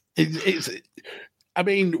sentence. I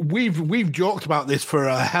mean, we've joked about this for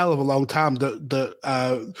a hell of a long time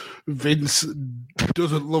that Vince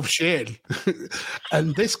doesn't love Shane,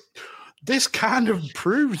 and this kind of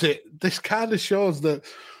proves it. This kind of shows that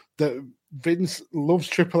Vince loves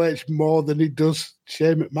Triple H more than he does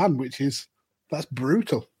Shane McMahon, that's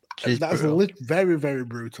brutal. That's very, very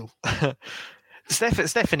brutal.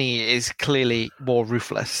 Stephanie is clearly more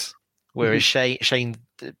ruthless, whereas Shane,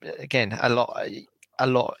 again, a lot.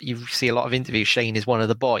 You see a lot of interviews. Shane is one of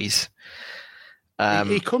the boys.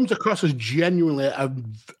 He comes across as genuinely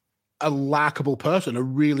a likable person, a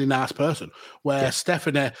really nice person. Where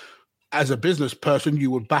Stephanie, as a business person,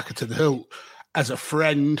 you would back her to the hilt. As a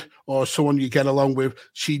friend or someone you get along with,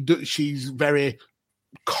 she's very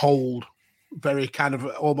cold, very kind of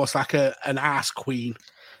almost like an ass queen.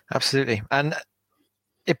 Absolutely, and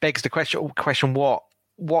it begs the question: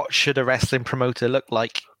 what should a wrestling promoter look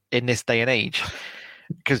like in this day and age?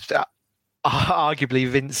 Because arguably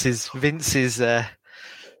Vince's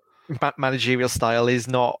managerial style is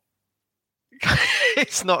not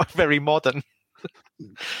it's not very modern.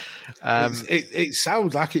 It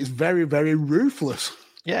sounds like it's very, very ruthless.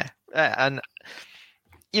 Yeah, and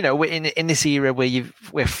we're in this era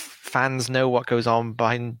where fans know what goes on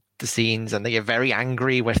behind the scenes, and they get very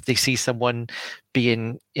angry when they see someone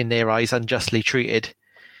being, in their eyes, unjustly treated.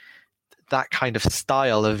 That kind of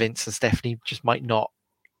style of Vince and Stephanie just might not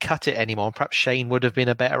cut it anymore. Perhaps Shane would have been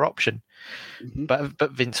a better option,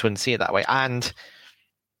 but Vince wouldn't see it that way. And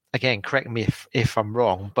again, correct me if I'm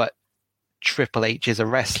wrong, but Triple H is a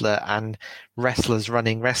wrestler, and wrestlers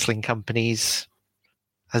running wrestling companies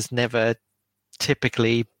has never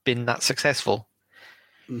typically been that successful.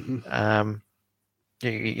 You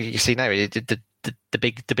see now the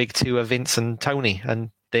big two are Vince and Tony,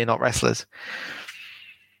 and they're not wrestlers.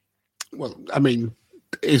 Well, I mean,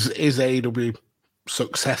 is AEW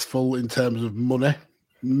successful in terms of money?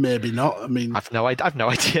 Maybe not. I mean, I've no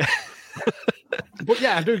idea. But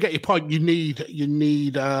yeah, I do get your point. You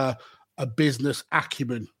need a business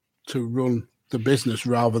acumen to run the business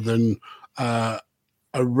rather than a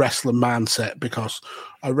wrestler mindset, because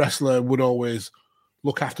a wrestler would always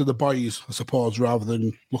look after the boys, I suppose, rather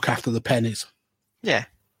than look after the pennies. Yeah,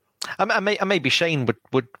 maybe Shane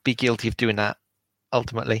would be guilty of doing that.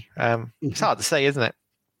 Ultimately, it's hard to say, isn't it?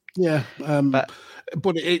 Yeah, but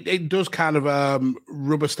it does kind of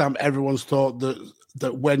rubber stamp everyone's thought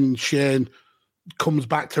that when Shane comes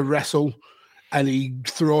back to wrestle and he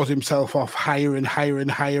throws himself off higher and higher and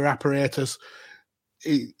higher apparatus,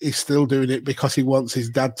 he's still doing it because he wants his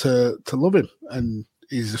dad to love him, and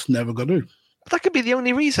he's just never going to. That could be the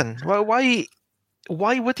only reason. Well, why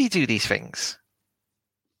would he do these things?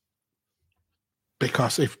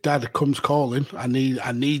 Because if dad comes calling, I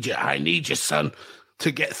need you, son,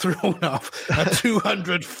 to get thrown off a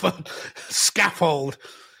 200-foot scaffold.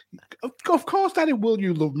 Of course, Daddy, will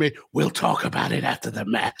you love me? We'll talk about it after the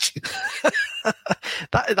match.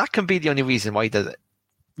 that can be the only reason why he does it.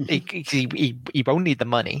 He won't need the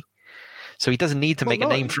money, so he doesn't need to make a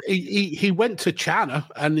name for. He went to China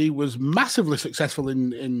and he was massively successful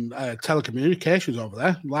in telecommunications over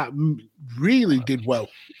there. Like, really did well.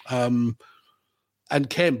 And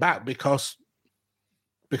came back because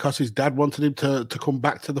his dad wanted him to come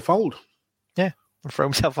back to the fold. Yeah, and throw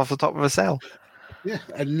himself off the top of a cell. Yeah,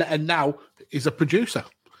 and now he's a producer,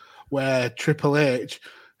 where Triple H,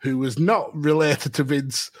 who was not related to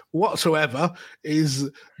Vince whatsoever, is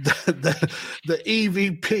the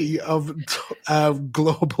EVP of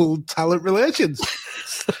global talent relations.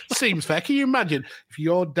 Seems fair. Can you imagine if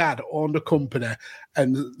your dad owned a company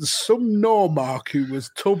and some Normark who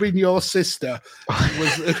was tubbing your sister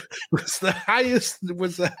was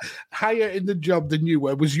higher in the job than you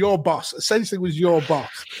were, was your boss, essentially was your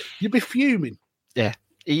boss? You'd be fuming. Yeah,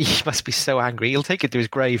 he must be so angry. He'll take it to his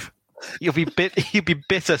grave. He'll be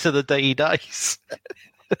bitter to the day he dies.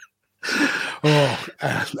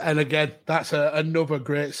 And again, that's another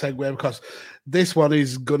great segue, because this one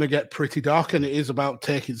is going to get pretty dark, and it is about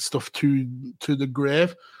taking stuff to the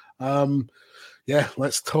grave.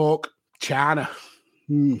 Let's talk China.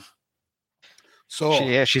 So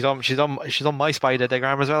yeah, she's on my spider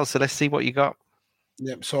diagram as well. So let's see what you got.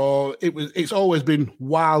 Yeah, so it's always been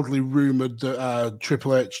wildly rumored that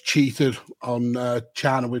Triple H cheated on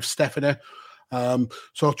China with Stephanie.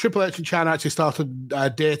 So Triple H and China actually started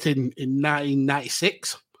dating in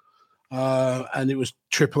 1996. And it was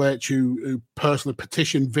Triple H who personally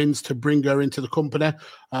petitioned Vince to bring her into the company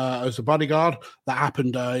as a bodyguard. That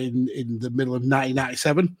happened in the middle of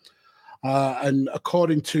 1997. And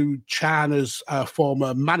according to Chyna's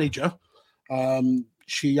former manager,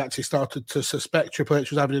 she actually started to suspect Triple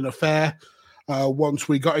H was having an affair once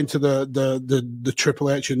we got into the Triple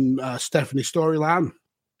H and Stephanie storyline.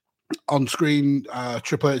 On screen,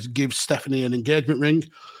 Triple H gives Stephanie an engagement ring,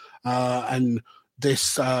 and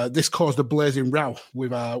this caused a blazing row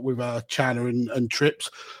with Chyna and Trips,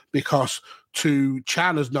 because to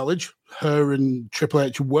Chyna's knowledge, her and Triple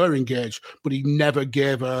H were engaged, but he never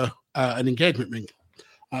gave her an engagement ring.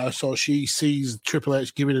 So she sees Triple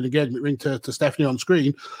H giving an engagement ring to Stephanie on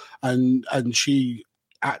screen, and she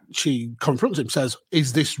confronts him, says,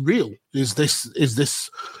 "Is this real? Is this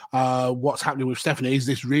what's happening with Stephanie? Is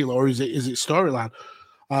this real, or is it storyline?"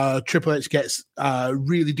 Triple H gets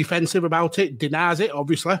really defensive about it, denies it,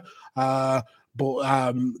 obviously, but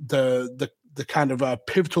the kind of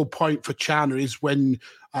pivotal point for Chyna is when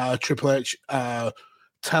Triple H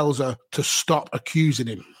tells her to stop accusing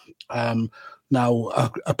him. Now,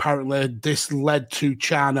 apparently, this led to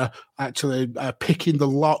Chyna actually picking the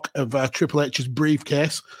lock of Triple H's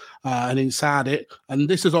briefcase, and inside it, and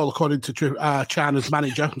this is all according to Chyna's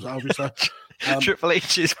manager, obviously. Triple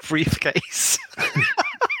H's briefcase.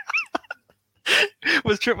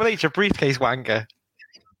 Was Triple H a briefcase wanker?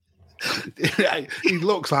 He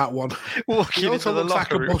looks like one. Walking he also into the looks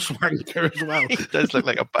like locker a room. bus wanker as well. He does look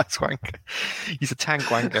like a bus wanker. He's a tank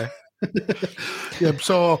wanker. Yeah,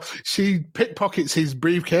 so she pickpockets his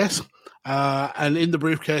briefcase, and in the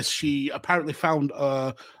briefcase she apparently found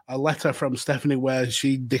a letter from Stephanie where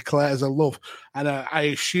she declares her love, and I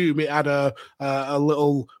assume it had a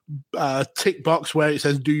little tick box where it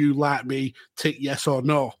says, "Do you like me?" Tick yes or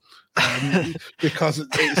no. Because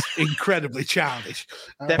it's incredibly childish.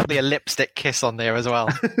 Definitely a lipstick kiss on there as well.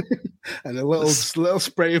 And a little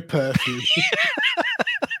spray of perfume.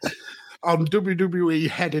 On WWE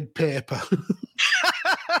headed paper.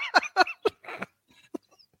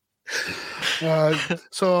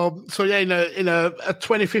 So yeah, in a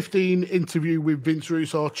 2015 interview with Vince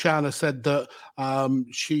Russo, Chyna said that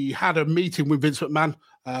she had a meeting with Vince McMahon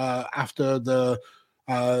after the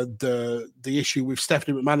issue with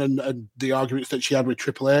Stephanie McMahon and the arguments that she had with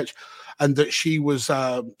Triple H, and that she was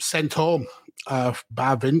sent home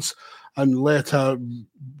by Vince, and later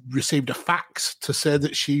received a fax to say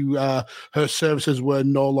that her services were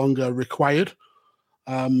no longer required.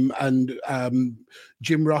 And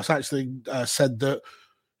Jim Ross actually said that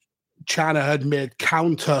Chyna had made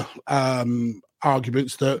counter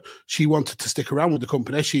arguments that she wanted to stick around with the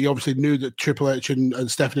company. She obviously knew that Triple H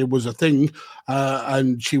and Stephanie was a thing,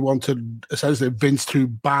 and she wanted essentially Vince to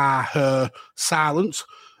bar her silence,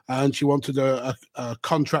 and she wanted a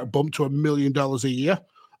contract bump to $1 million a year.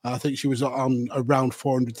 I think she was on around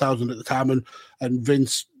 400,000 at the time, and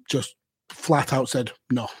Vince just flat out said,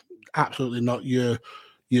 "No, absolutely not. Your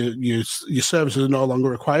services are no longer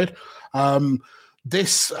required."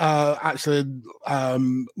 This actually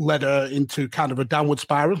led her into kind of a downward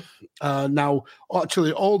spiral. Now,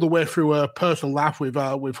 actually, all the way through her personal life with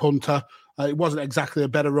Hunter, it wasn't exactly a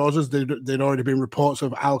bed of roses. There'd already been reports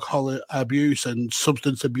of alcohol abuse and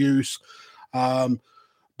substance abuse.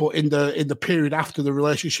 But in the period after the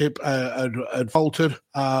relationship had faltered,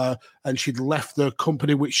 and she'd left the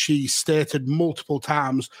company, which she stated multiple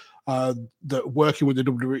times that working with the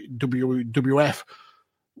WWF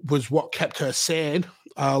was what kept her sane.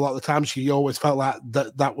 A lot of the time, she always felt like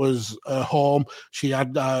that was her home. She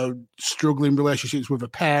had struggling relationships with her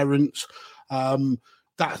parents.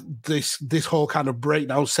 That this whole kind of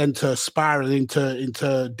breakdown sent her spiraling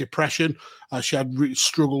into depression. She had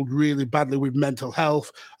struggled really badly with mental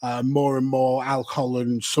health, more and more alcohol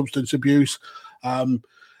and substance abuse.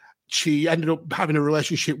 She ended up having a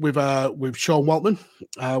relationship with Sean Waltman,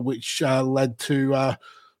 which led to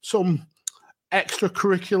some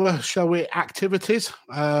extracurricular, shall we, activities.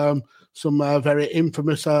 Some very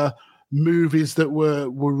infamous movies that were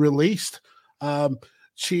released.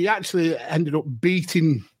 She actually ended up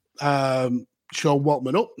beating Sean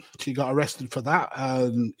Waltman up. She got arrested for that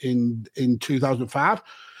in 2005.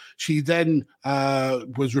 She then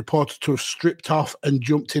was reported to have stripped off and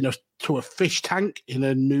jumped to a fish tank in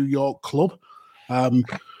a New York club.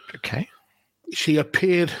 Okay. She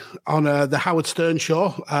appeared on the Howard Stern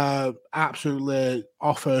show, absolutely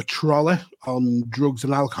off her trolley on drugs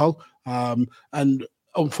and alcohol. And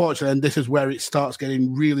unfortunately, and this is where it starts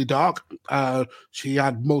getting really dark, she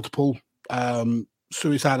had multiple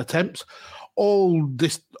suicide attempts. All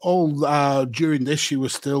during this, she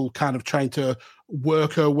was still kind of trying to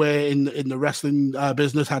work her way in the wrestling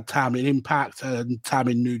business, had time in Impact and time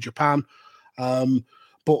in New Japan.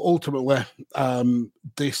 But ultimately,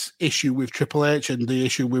 this issue with Triple H and the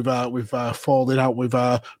issue with falling out with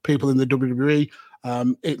people in the WWE,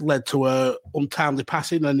 it led to a untimely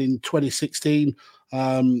passing. And in 2016,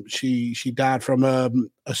 she died from a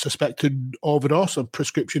suspected overdose of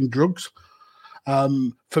prescription drugs.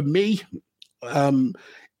 For me,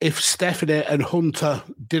 if Stephanie and Hunter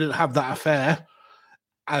didn't have that affair,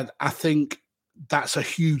 I think that's a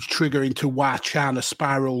huge trigger into why Chyna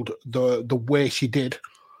spiraled the way she did.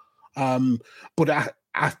 But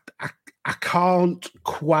I can't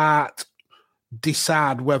quite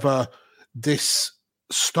decide whether this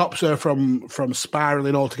stops her from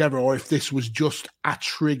spiraling altogether, or if this was just a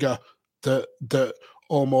trigger that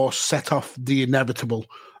almost set off the inevitable,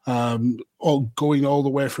 going all the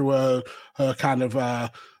way through her kind of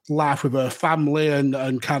life with her family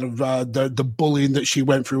and kind of the bullying that she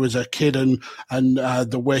went through as a kid, and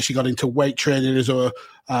the way she got into weight training as a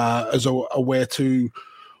way to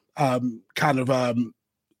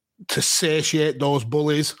to satiate those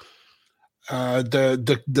bullies.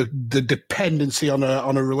 The dependency on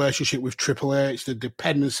a relationship with Triple H, the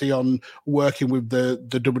dependency on working with the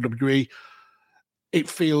WWE. It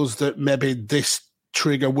feels that maybe this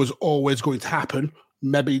trigger was always going to happen.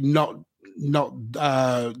 Maybe not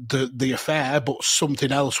the affair, but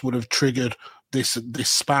something else would have triggered this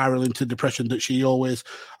spiral into depression that she always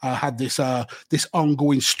had. This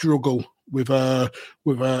ongoing struggle with her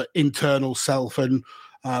internal self, and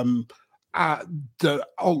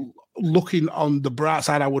looking on the bright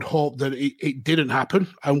side, I would hope that it didn't happen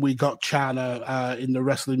and we got Chyna in the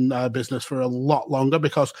wrestling business for a lot longer,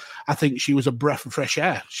 because I think she was a breath of fresh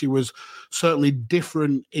air. She was certainly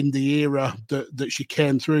different in the era that she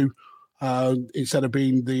came through. Instead of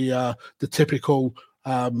being the typical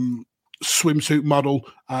swimsuit model,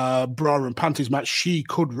 bra and panties match, she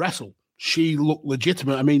could wrestle. She looked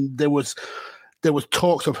legitimate. I mean, there was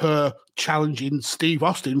talks of her challenging Steve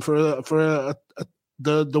Austin for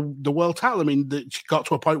the world title. I mean, she got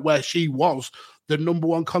to a point where she was the number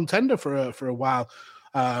one contender for a while.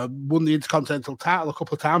 Won the Intercontinental title a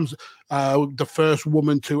couple of times. The first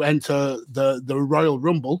woman to enter the Royal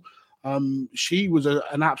Rumble. She was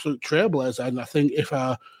an absolute trailblazer, and I think if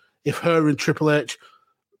her and Triple H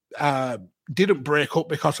didn't break up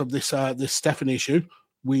because of this Stephanie issue,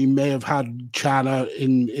 we may have had Chyna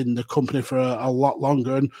in the company for a lot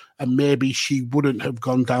longer, and maybe she wouldn't have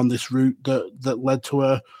gone down this route that led to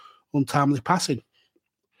her untimely passing.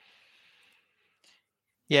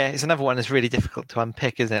 Yeah, it's another one that's really difficult to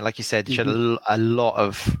unpick, isn't it? Like you said, she had a lot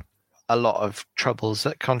of troubles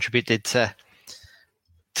that contributed to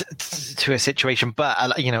a situation, but a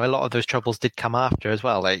lot of those troubles did come after as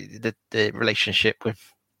well. Like the relationship with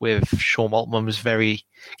Sean Waltman was very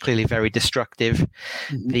clearly very destructive.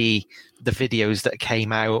 Mm-hmm. The videos that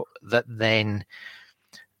came out that then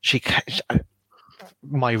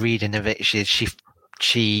my reading of it is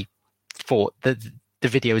she thought that the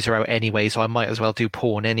videos are out anyway, so I might as well do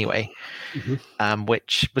porn anyway,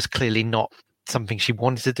 which was clearly not something she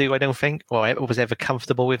wanted to do, I don't think, or was ever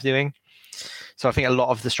comfortable with doing. So I think a lot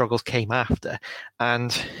of the struggles came after,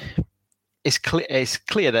 and it's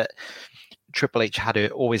clear that Triple H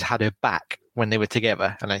always had her back when they were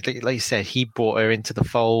together, and I think, like you said, he brought her into the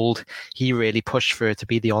fold. He really pushed for her to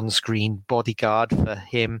be the on-screen bodyguard for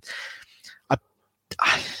him.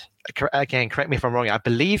 Again, correct me if I'm wrong, I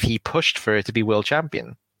believe he pushed for her to be world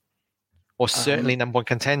champion, or certainly number one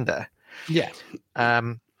contender. Yeah.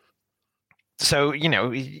 So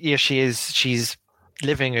here she is. She's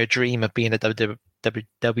living her dream of being a WWE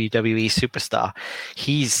superstar.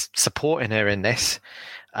 He's supporting her in this.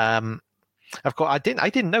 Of course, I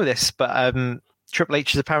didn't know this, but Triple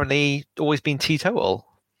H has apparently always been teetotal.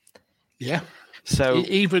 Yeah. So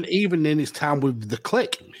even in his time with the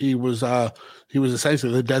Click, he was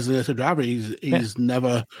essentially the designated driver. He's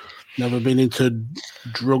never been into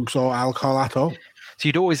drugs or alcohol at all. So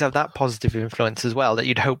you'd always have that positive influence as well that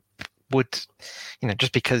you'd hope would,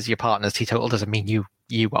 just because your partner's teetotal doesn't mean you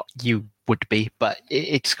would be, but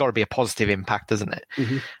it's got to be a positive impact, doesn't it?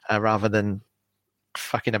 Mm-hmm. Rather than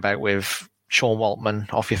fucking about with Sean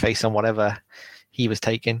Waltman off your face on whatever he was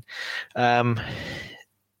taking.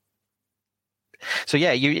 So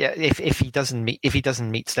yeah, if he doesn't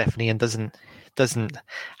meet Stephanie and doesn't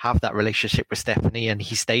have that relationship with Stephanie, and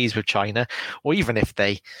he stays with Chyna, or even if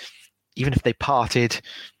they parted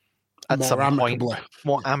at some point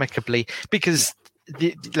more amicably, because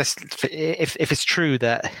if it's true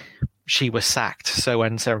that she was sacked so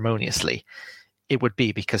unceremoniously, it would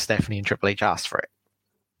be because Stephanie and Triple H asked for it.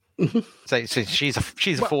 Mm-hmm. So she's a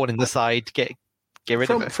thorn in the side. Get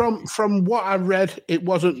rid of it. From what I read, it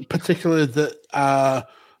wasn't particularly that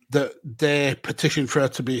that they petitioned for her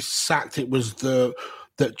to be sacked. It was that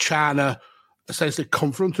Chyna essentially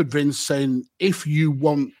confronted Vince saying, if you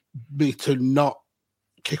want me to not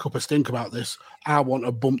kick up a stink about this, I want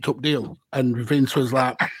a bumped up deal. And Vince was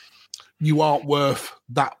like, you aren't worth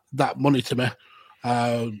that money to me.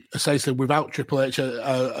 Essentially, without Triple H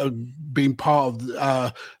being part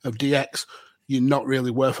of DX, you're not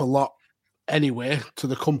really worth a lot anyway to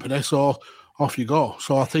the company. So off you go.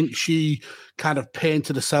 So I think she kind of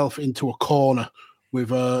painted herself into a corner with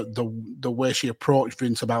the way she approached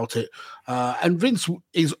Vince about it. And Vince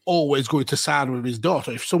is always going to side with his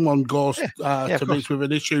daughter. If someone goes to Vince with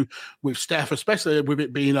an issue with Steph, especially with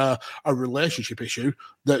it being a relationship issue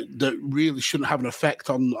that really shouldn't have an effect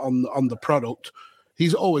on the product,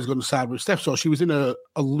 he's always going to side with Steph. So she was in a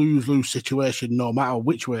lose-lose situation no matter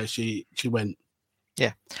which way she went.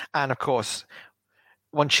 Yeah. And of course,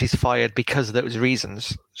 once she's fired because of those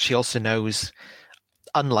reasons, she also knows,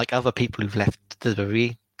 unlike other people who've left the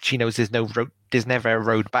WWE, she knows there's never a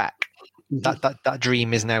road back. That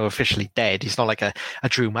dream is now officially dead. It's not like a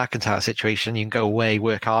Drew McIntyre situation. You can go away,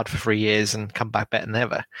 work hard for 3 years, and come back better than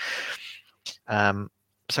ever.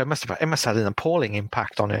 So it must have had an appalling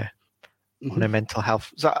impact on her, on her mental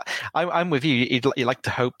health. So I'm with you. You'd like to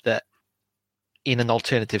hope that in an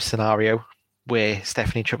alternative scenario where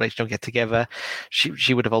Stephanie and Triple H don't get together,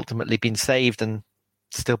 she would have ultimately been saved and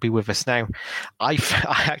still be with us now. I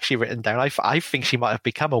actually written down, I think she might have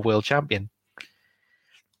become a world champion.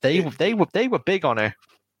 They were big on her.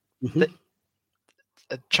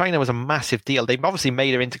 Chyna was a massive deal. They've obviously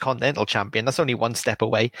made her Intercontinental champion. That's only one step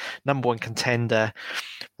away. Number one contender,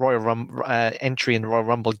 entry in Royal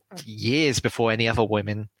Rumble years before any other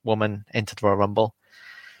woman entered Royal Rumble.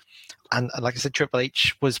 And like I said, Triple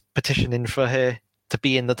H was petitioning for her to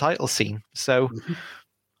be in the title scene. So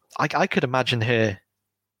I could imagine her,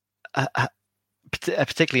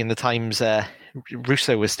 particularly in the times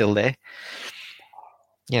Russo was still there,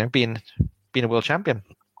 being a world champion.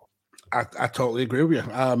 I totally agree with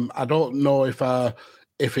you. I don't know if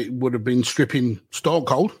it would have been stripping Stone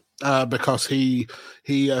Cold because he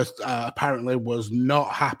apparently was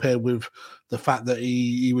not happy with the fact that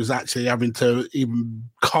he was actually having to even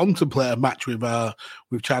contemplate a match with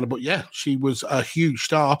Chyna. But yeah, she was a huge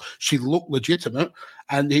star. She looked legitimate,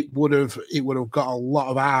 and it would have got a lot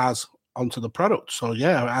of eyes onto the product. So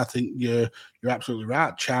yeah, I think you're absolutely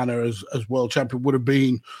right. Chyna as world champion would have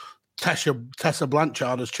been Tessa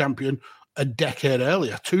Blanchard as champion a decade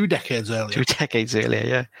earlier, 2 decades earlier. 2 decades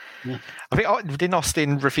earlier, yeah. I think didn't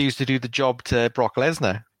Austin refuse to do the job to Brock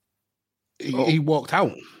Lesnar? He walked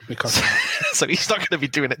out because so he's not going to be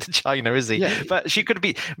doing it to Chyna, is he? Yeah. But she could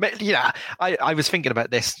be. Yeah, I was thinking about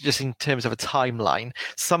this just in terms of a timeline.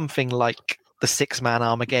 Something like the 6-man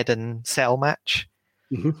Armageddon cell match.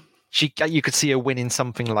 Mm-hmm. You could see her winning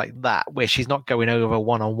something like that, where she's not going over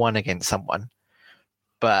 1-on-1 against someone,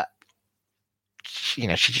 but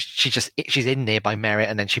she's in there by merit,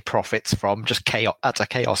 and then she profits from just chaos. That's a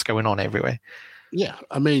chaos going on everywhere. Yeah,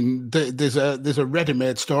 I mean, there's a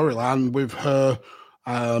ready-made storyline with her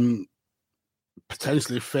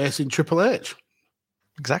potentially facing Triple H.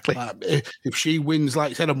 Exactly. If she wins,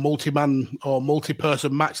 like I said, a multi-man or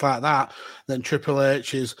multi-person match like that, then Triple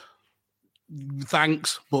H is,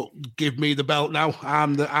 thanks, but give me the belt now.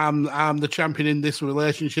 I'm the champion in this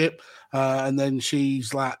relationship. And then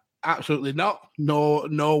she's like, absolutely not,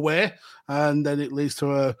 no way. And then it leads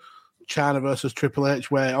to a Chyna versus Triple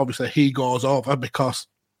H, where obviously he goes over because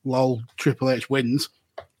Triple H wins.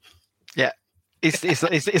 Yeah, it's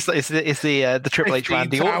the Triple H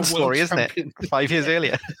Randy Orton story, isn't it? 5 years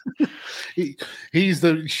earlier. She's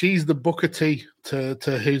the Booker T to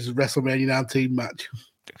his WrestleMania 19 match.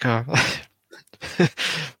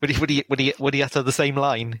 Would he utter the same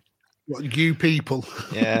line? What, you people?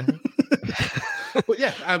 Yeah. But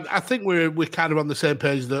yeah, I think we're kind of on the same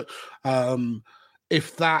page that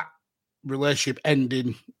if that relationship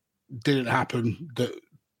ending didn't happen, that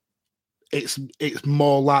it's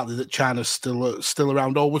more likely that Chyna's still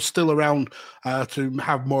around, or was still around to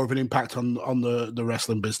have more of an impact on the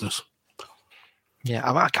wrestling business.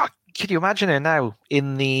 Yeah, could you imagine her now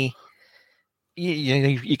in the?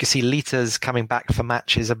 You can see Lita's coming back for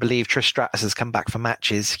matches. I believe Trish Stratus has come back for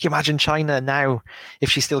matches. Can you imagine Chyna now, if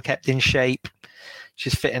she's still kept in shape,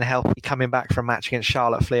 she's fit and healthy, coming back for a match against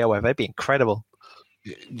Charlotte Flair? Whatever, it'd be incredible.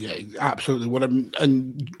 Yeah, absolutely.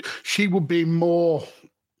 And she would be more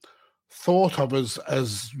thought of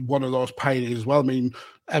as one of those pioneers as well. I mean,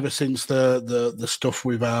 ever since the stuff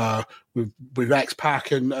with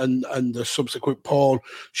X-Pac and the subsequent porn,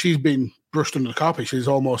 she's been brushed under the carpet. She's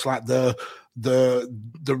almost like the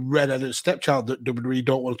red-headed stepchild that WWE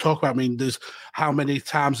don't want to talk about. I mean, there's how many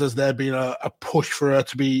times has there been a push for her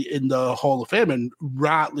to be in the Hall of Fame, and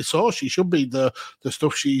rightly so. She should be. The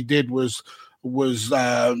stuff she did was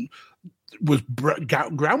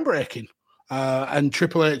groundbreaking. And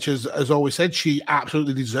Triple H has always said she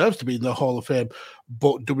absolutely deserves to be in the Hall of Fame,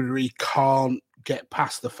 but WWE can't get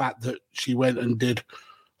past the fact that she went and did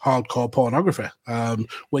hardcore pornography.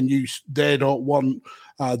 They don't want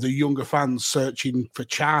the younger fans searching for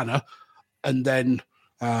Chyna, and then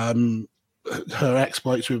her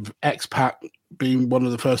exploits with X-Pac being one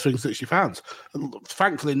of the first things that she found. And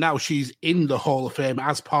thankfully, now she's in the Hall of Fame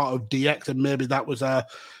as part of DX, and maybe that was a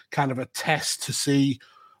kind of a test to see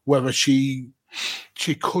whether she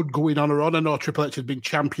could go in on her own. I know Triple H has been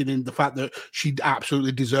championing the fact that she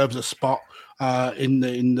absolutely deserves a spot in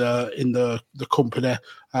the company,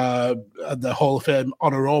 the Hall of Fame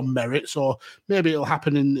on her own merit. So maybe it'll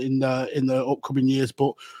happen in the upcoming years.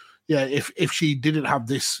 But yeah, if she didn't have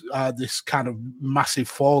this kind of massive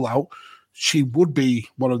fallout, she would be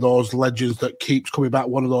one of those legends that keeps coming back.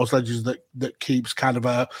 One of those legends that keeps kind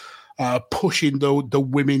of pushing the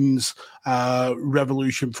women's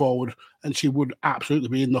revolution forward, and she would absolutely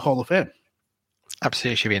be in the Hall of Fame.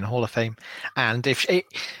 Absolutely, she'd be in the Hall of Fame. And if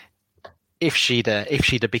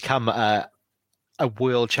she'd become a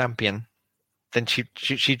world champion, then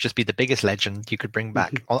she'd just be the biggest legend you could bring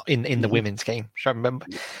back in the women's game. I remember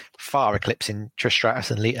far eclipsing Trish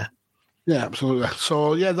Stratus and Lita. Yeah, absolutely.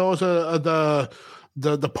 So yeah, those are the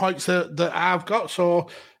points that I've got. So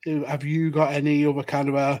have you got any other kind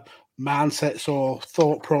of mindsets or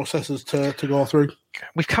thought processes to go through?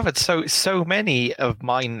 We've covered so many of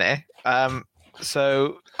mine there.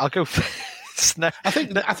 So I'll go first. No. I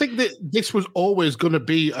think that this was always going to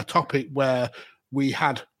be a topic where we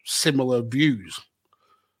had similar views,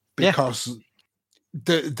 because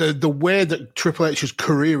the way that Triple H's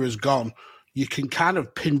career has gone, you can kind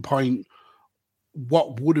of pinpoint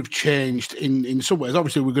what would have changed in some ways.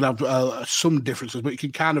 Obviously, we're going to have some differences, but you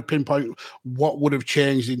can kind of pinpoint what would have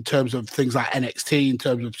changed in terms of things like NXT, in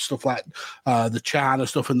terms of stuff like the Chyna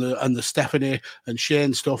stuff and the Stephanie and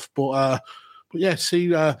Shane stuff. But yeah, see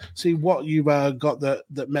what you've got that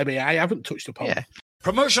maybe I haven't touched upon. Yeah.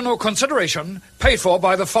 Promotional consideration paid for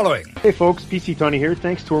by the following. Hey folks, PC Tony here.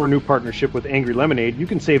 Thanks to our new partnership with Angry Lemonade, you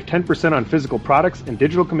can save 10% on physical products and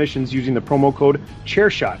digital commissions using the promo code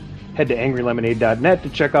ChairShot. Head to angrylemonade.net to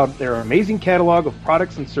check out their amazing catalog of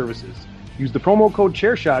products and services. Use the promo code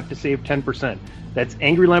ChairShot to save 10%. That's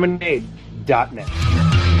angrylemonade.net.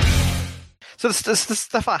 So the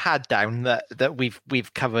stuff I had down that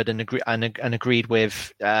we've covered and agreed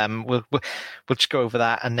with, we'll just go over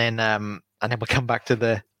that, and then we'll come back to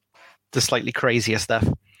the slightly crazier stuff.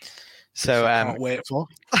 So can't wait for.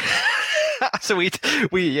 So we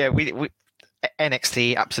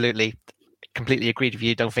NXT, absolutely, completely agreed with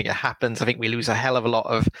you. Don't think it happens. I think we lose a hell of a lot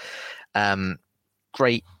of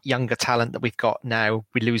great younger talent that we've got now.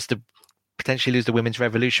 We potentially lose the women's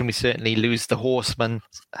revolution. We certainly lose the horsewomen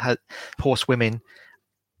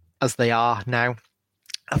as they are now.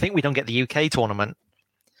 I think we don't get the UK tournament.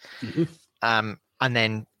 Mm-hmm. And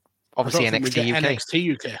then obviously NXT UK.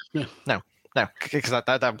 NXT UK. Yeah. No, because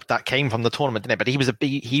that came from the tournament, didn't it? But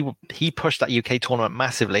he pushed that UK tournament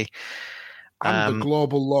massively. And the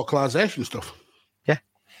global localization stuff. Yeah,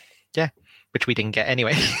 which we didn't get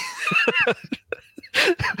anyway.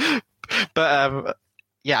 But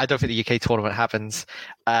yeah, I don't think the UK tournament happens.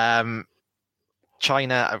 Chyna,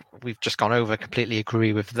 we've just gone over. Completely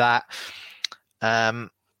agree with that. I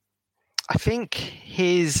think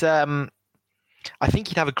he'd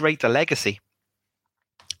have a greater legacy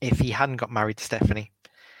if he hadn't got married to Stephanie,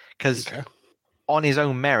 because on his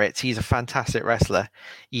own merits, he's a fantastic wrestler.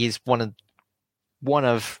 He is one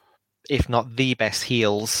of, if not the best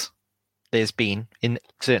heels there's been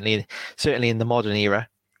certainly in the modern era.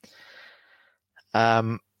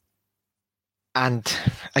 And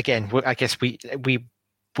again, I guess we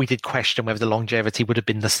did question whether the longevity would have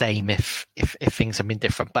been the same if things had been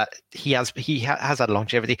different. But he has had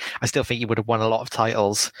longevity. I still think he would have won a lot of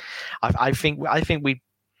titles. I think we'd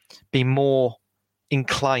be more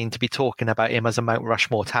inclined to be talking about him as a Mount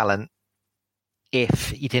Rushmore talent if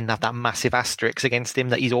he didn't have that massive asterisk against him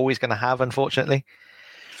that he's always going to have, unfortunately.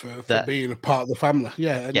 For being a part of the family,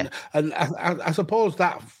 and I suppose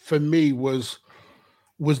that for me was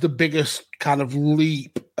the biggest kind of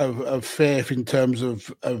leap of faith in terms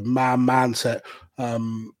of my mindset.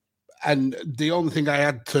 And the only thing I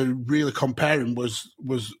had to really compare him was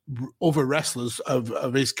other wrestlers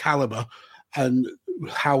of his caliber and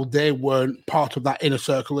how they weren't part of that inner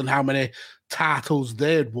circle, and how many titles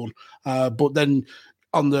they'd won. But then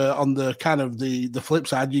on the kind of the flip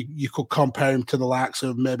side, you could compare him to the likes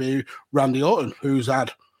of maybe Randy Orton, who's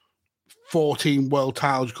had 14 world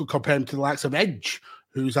titles. You could compare him to the likes of Edge,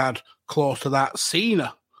 who's had close to that.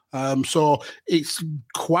 Cena. So it's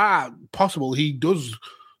quite possible he does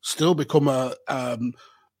still become a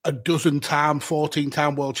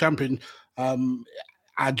 14-time world champion.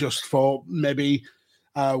 I just thought maybe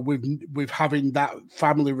with having that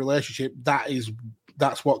family relationship,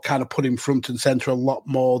 that's what kind of put him front and center a lot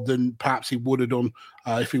more than perhaps he would have done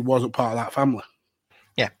if he wasn't part of that family.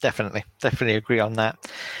 Yeah, definitely agree on that.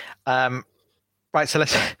 Right, so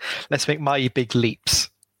let's make my big leaps.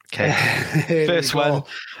 Okay, first one,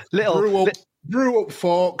 brew up,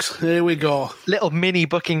 folks. Here we go. Little mini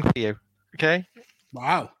booking for you. Okay.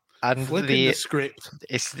 Wow. And the script.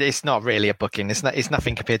 It's not really a booking. It's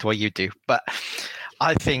nothing compared to what you do. But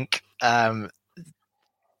I think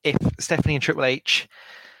if Stephanie and Triple H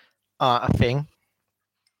are a thing,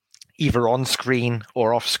 either on screen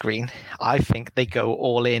or off screen, I think they go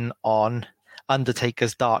all in on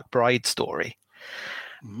Undertaker's Dark Bride story.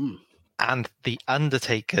 And the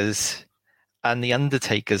Undertaker's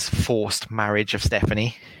forced marriage of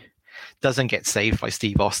Stephanie doesn't get saved by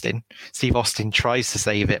Steve Austin. Steve Austin tries to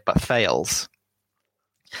save it but fails.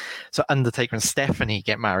 So Undertaker and Stephanie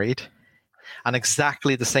get married, and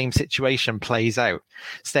exactly the same situation plays out.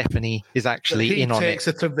 Stephanie is actually in on it. He takes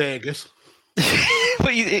her to Vegas.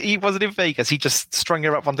 But he wasn't in Vegas. He just strung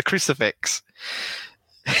her up on the crucifix.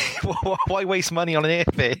 Why waste money on an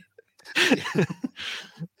airfare?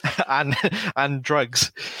 and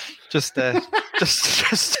drugs. Just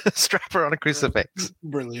strap her on a crucifix.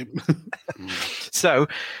 Brilliant. So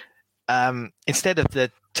instead of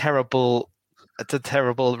the terrible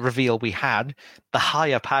reveal we had, the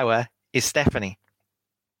higher power is Stephanie.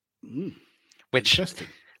 Which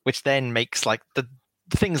then makes like the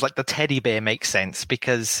things like the teddy bear make sense,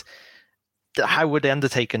 because how would the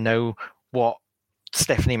Undertaker know what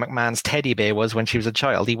Stephanie McMahon's teddy bear was when she was a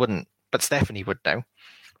child? He wouldn't, but Stephanie would know.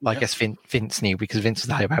 Well, I guess Vince knew, because Vince was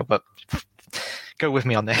the high power, but go with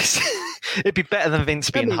me on this. It'd be better than Vince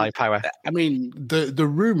being high power. I mean, the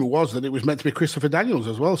rumor was that it was meant to be Christopher Daniels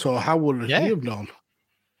as well, so how would he have known?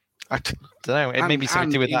 I don't know. It may be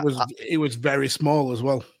something to do with that. It was very small as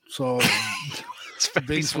well, so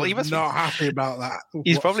Vince was not happy about that.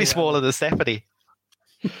 He's probably smaller than Stephanie.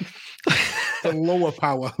 The lower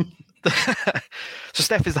power. So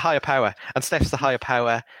Steph is the higher power, and Steph's the higher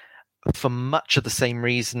power for much of the same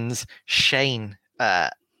reasons Shane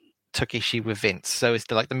took issue with Vince. So it's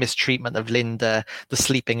the mistreatment of Linda, the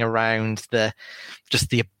sleeping around, the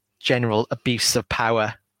general abuse of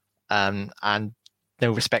power, and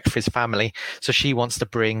no respect for his family. So she wants to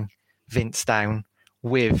bring Vince down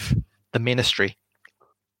with the Ministry.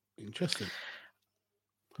 Interesting.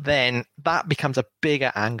 Then that becomes a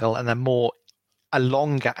bigger angle, and a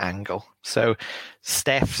longer angle. So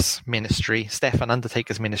Steph and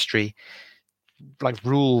Undertaker's Ministry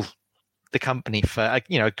rule the company for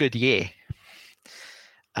a good year.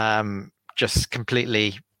 Just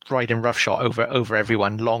completely riding roughshod over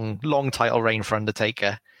everyone. Long title reign for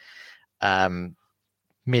Undertaker.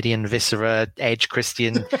 Mideon, Viscera, Edge,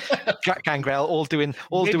 Christian, Gangrel, all doing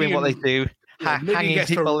what they do. Hanging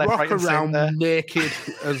people left, right, and center, naked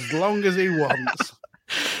as long as he wants.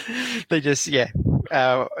 They just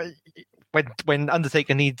when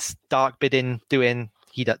Undertaker needs dark bidding doing,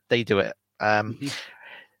 they do it.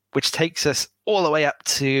 Which takes us all the way up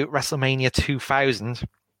to WrestleMania 2000.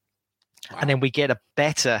 Wow. And then we get a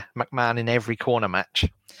better McMahon in every corner match.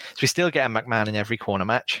 So we still get a McMahon in every corner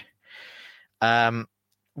match.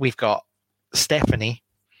 We've got Stephanie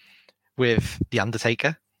with The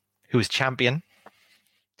Undertaker, who is champion.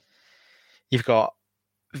 You've got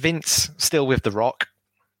Vince still with The Rock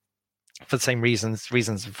for the same reasons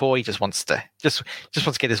before. He just wants to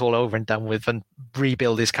get this all over and done with and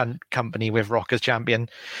rebuild his company with Rock as champion.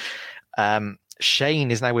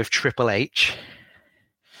 Shane is now with Triple H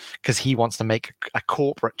because he wants to make a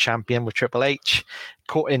corporate champion with Triple H.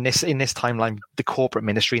 In this timeline, the corporate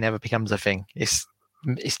Ministry never becomes a thing. It's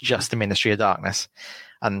just the Ministry of Darkness,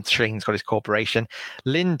 and Shane's got his corporation.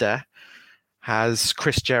 Linda has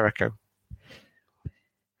Chris Jericho.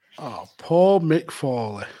 Oh, poor Mick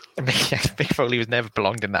Foley. Mick Foley was never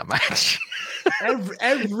belonged in that match.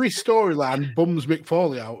 every storyline bums Mick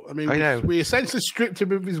Foley out. I mean, we essentially stripped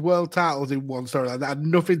him of his world titles in one storyline that had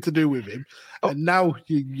nothing to do with him. And now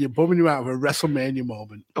you're bumming him out of a WrestleMania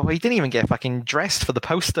moment. Oh, he didn't even get fucking dressed for the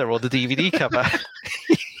poster or the DVD cover.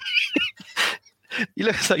 He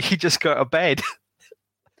looks like he just got out of bed.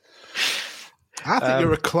 I think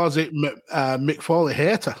you're a closet Mick Foley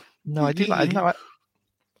hater. No, I do like. No,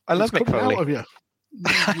 I love Mick Foley. I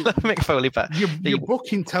love Mick Foley, but your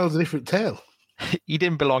booking tells a different tale. He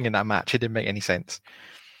didn't belong in that match. It didn't make any sense.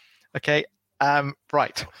 Okay,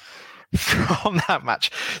 right. From that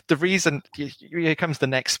match, the reason here comes the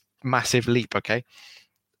next massive leap. Okay,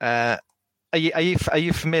 are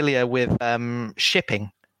you familiar with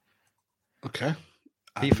shipping? Okay,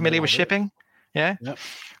 are you familiar with shipping? Yeah, yep.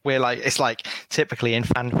 Where it's like typically in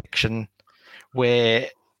fan fiction, where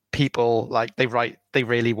people they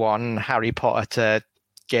really want Harry Potter to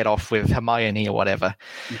get off with Hermione or whatever,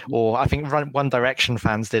 or I think One Direction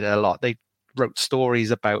fans did it a lot. They wrote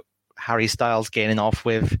stories about Harry Styles getting off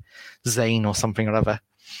with Zayn or something or other.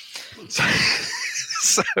 So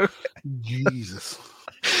Jesus.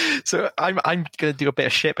 So I'm going to do a bit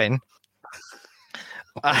of shipping.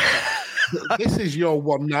 This is your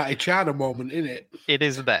One Nighty China moment, isn't it? It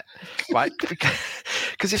is that, right?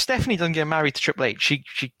 Because if Stephanie doesn't get married to Triple H, she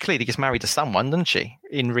clearly gets married to someone, doesn't she,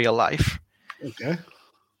 in real life? Okay.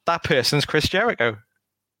 That person's Chris Jericho.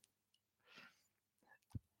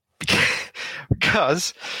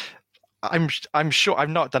 Because I'm sure, I've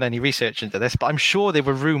not done any research into this, but I'm sure there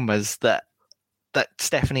were rumors that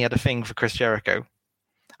Stephanie had a thing for Chris Jericho,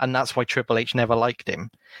 and that's why Triple H never liked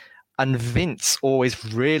him. And Vince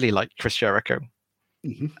always really liked Chris Jericho.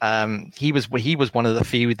 Mm-hmm. He was one of the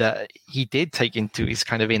few that he did take into his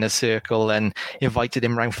kind of inner circle and invited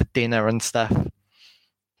him around for dinner and stuff.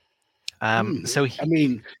 So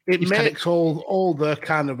it makes all the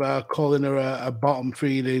kind of calling her a bottom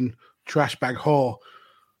feeding trash bag whore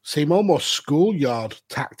seem almost schoolyard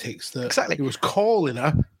tactics. That exactly. He was calling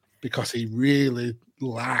her because he really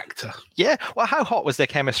liked her. Yeah. Well, how hot was their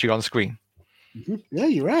chemistry on screen? Mm-hmm. Yeah,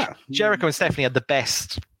 you're right. Jericho and Stephanie had the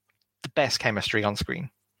best chemistry on screen.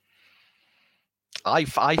 I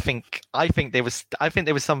think there was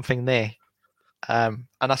something there, and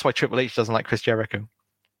that's why Triple H doesn't like Chris Jericho.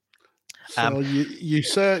 So you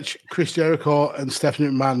search Chris Jericho and Stephanie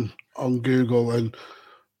McMahon on Google, and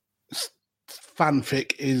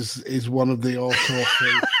fanfic is one of the auto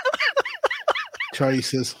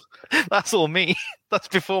choices. That's all me. That's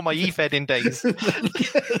before my e-fedding days.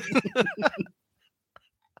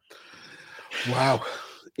 Wow.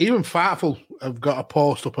 Even Fartful have got a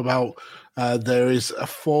post up about there is a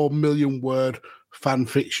 4 million word fan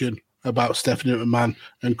fiction about Stephanie McMahon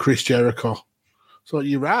and Chris Jericho. So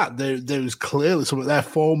you're right. There is clearly something there.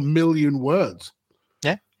 4 million words.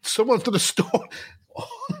 Yeah. Someone's done a story.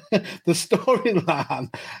 The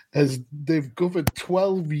storyline they've covered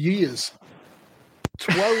 12 years.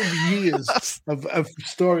 12 years of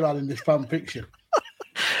storyline in this fan fiction.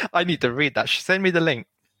 I need to read that. Send me the link.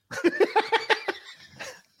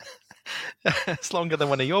 It's longer than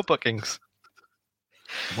one of your bookings.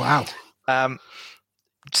 Wow.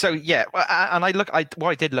 So yeah, and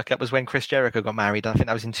what I did look at was when Chris Jericho got married. I think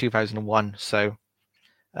that was in 2001. So,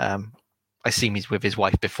 I assume he's with his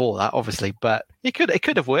wife before that, obviously. But it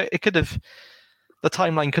could have worked. The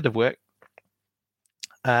timeline could have worked.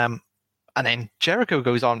 And then Jericho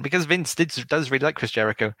goes on because Vince does really like Chris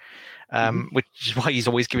Jericho, which is why he's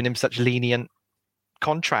always giving him such lenient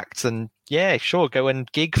contracts. And yeah, sure, go and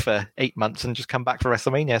gig for 8 months and just come back for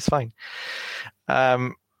WrestleMania. It's fine.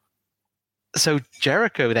 So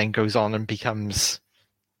Jericho then goes on and becomes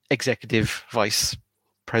executive vice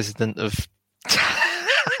president of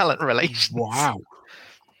talent relations. Wow.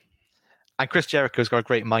 And Chris Jericho's got a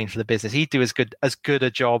great mind for the business. He'd do as good a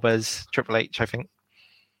job as Triple H, I think.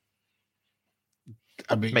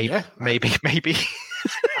 I mean, maybe.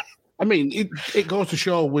 I mean, it goes to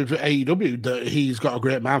show with AEW that he's got a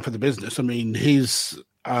great man for the business. I mean, his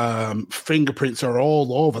fingerprints are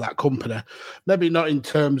all over that company. Maybe not in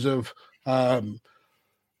terms of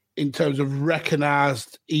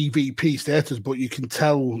recognized EVP status, but you can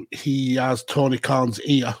tell he has Tony Khan's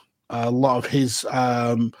ear. A lot of his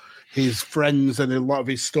friends and a lot of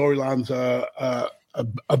his storylines are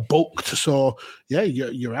booked. So yeah,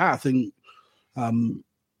 you're right. I think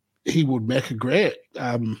he would make a great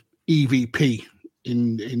EVP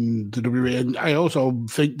in the WWE. And I also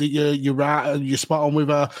think that you're right. You're spot on with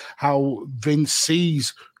how Vince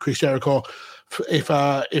sees Chris Jericho.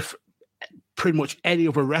 If pretty much any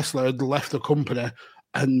other wrestler had left the company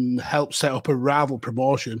and helped set up a rival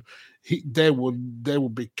promotion, they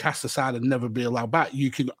would be cast aside and never be allowed back. You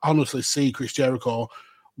can honestly see Chris Jericho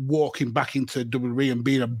walking back into WWE and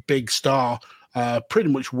being a big star pretty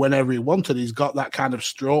much whenever he wanted. He's got that kind of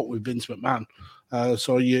stroke with Vince McMahon.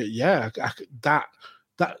 That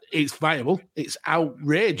it's viable. It's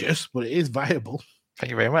outrageous, but it is viable.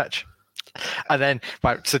 Thank you very much. And then,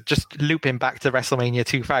 right, so just looping back to WrestleMania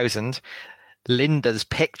 2000, Linda's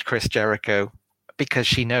picked Chris Jericho because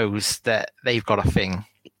she knows that they've got a thing.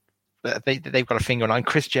 They've got a thing going on.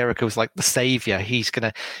 Chris Jericho's like the savior. He's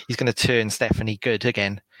gonna turn Stephanie good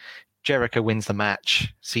again. Jericho wins the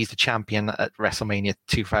match, so he's the champion at WrestleMania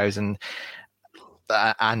 2000,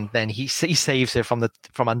 and then he saves her from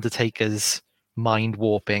Undertaker's mind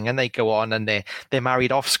warping, and they go on, and they're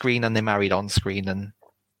married off screen and they're married on screen, and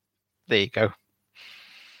there you go.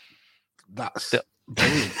 That's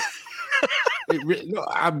brilliant.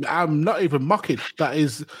 I'm not even mocking. That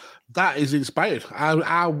is inspired.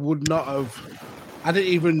 I would not have. I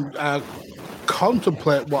didn't even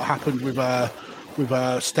contemplate what happened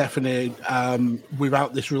with Stephanie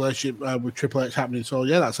without this relationship with Triple H happening. So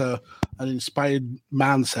yeah, that's an inspired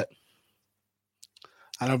mindset.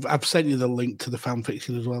 And I've sent you the link to the fan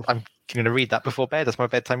fiction as well. I'm going to read that before bed. That's my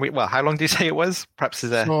bedtime read. Well, how long do you say it was? Perhaps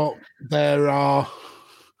is there. So there are,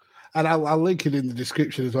 and I'll link it in the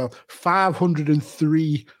description as well.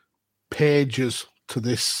 503 pages to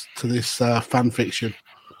this fan fiction.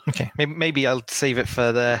 Okay, maybe I'll save it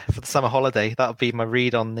for the summer holiday. That'll be my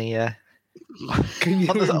read on the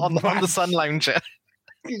on the Sun Lounger.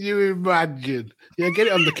 Can you imagine? Yeah, get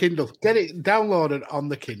it on the Kindle. Get it downloaded on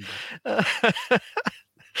the Kindle.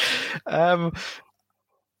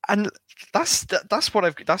 And that's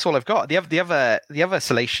all I've got. The other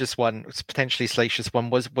salacious one, potentially salacious one,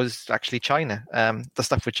 was actually China. The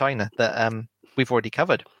stuff with China that we've already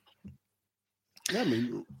covered. Yeah, I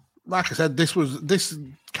mean, like I said, this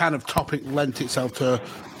kind of topic lent itself to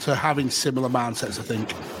having similar mindsets, I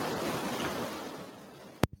think.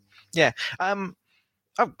 Yeah.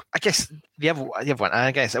 I guess the other one.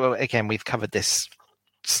 I guess again we've covered this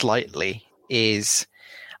slightly. Is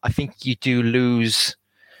I think you do lose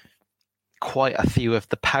quite a few of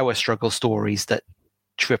the power struggle stories that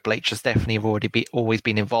Triple H has definitely always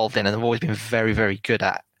been involved in, and have always been very, very good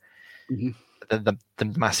at. Mm-hmm. The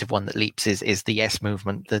massive one that leaps is the S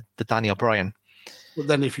movement, the Daniel Bryan. But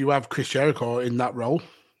then if you have Chris Jericho in that role,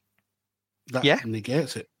 that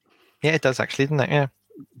negates it. Yeah, it does actually, doesn't it? Yeah.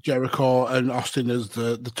 Jericho and Austin as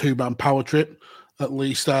the two-man power trip. At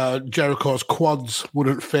least Jericho's quads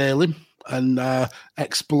wouldn't fail him and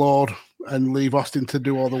explode and leave Austin to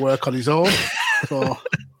do all the work on his own. So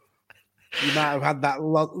you might have had that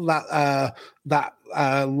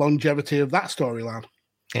longevity of that storyline.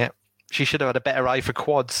 Yeah, she should have had a better eye for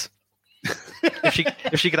quads. if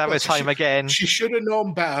she could have her time again, she should have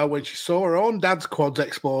known better when she saw her own dad's quads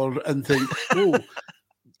explode and think, "Oh,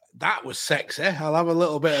 that was sexy. I'll have a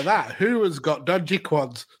little bit of that." Who has got dodgy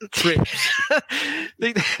quads? Trips.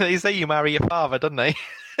 They say you marry your father, don't they?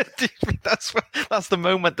 Do you think that's the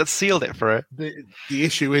moment that sealed it for her? The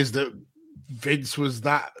issue is that Vince was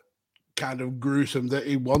that kind of gruesome that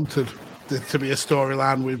he wanted to be a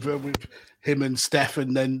storyline with him and Steph,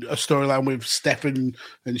 and then a storyline with Steph and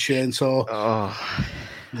Shane. So,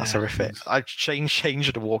 that's horrific. I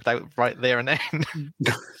changed and walked out right there and then.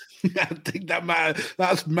 I think that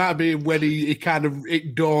might be when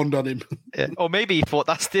it dawned on him. Yeah. Or maybe he thought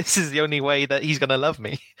this is the only way that he's going to love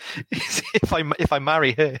me, if I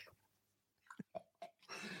marry her.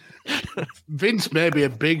 Vince may be a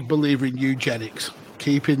big believer in eugenics,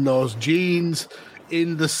 keeping those genes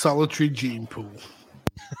in the solitary gene pool.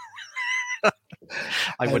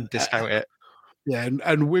 I wouldn't discount it. Yeah,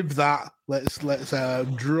 and with that, let's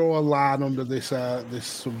draw a line under this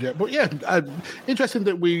subject. But yeah, interesting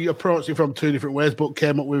that we approached it from two different ways, but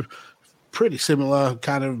came up with pretty similar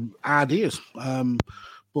kind of ideas.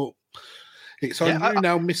 But it's on you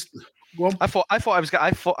now, Mr. Go on.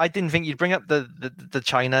 I didn't think you'd bring up the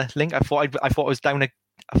China link. I thought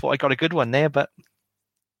I got a good one there, but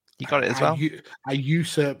you got it as well. I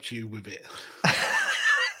usurped you with it.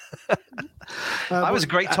 That was a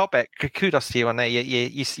great topic. Kudos to you on there.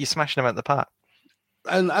 You're smashing them out the park.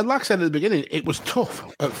 And like I said at the beginning, it was tough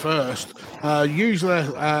at first. Usually,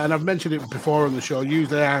 and I've mentioned it before on the show,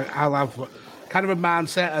 usually I'll have kind of a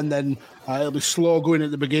mindset, and then it'll be slow going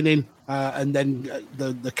at the beginning, and then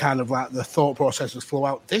the kind of like the thought processes flow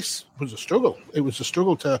out. This was a struggle. It was a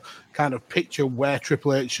struggle to kind of picture where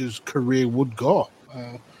Triple H's career would go.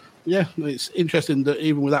 Yeah, it's interesting that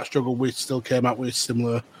even with that struggle, we still came out with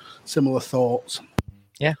similar thoughts.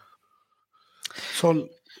 Yeah. So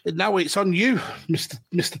now it's on you,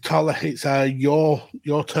 Mr. Toller. It's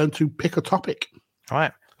your turn to pick a topic. All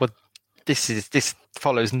right. Well, this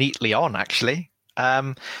follows neatly on, actually.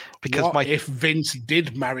 Because if Vince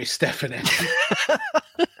did marry Stephanie?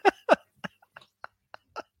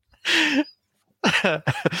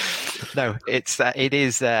 No, it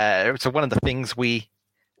is. So one of the things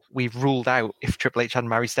we've ruled out if Triple H hadn't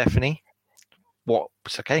married Stephanie. So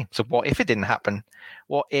what if it didn't happen?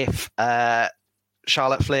 What if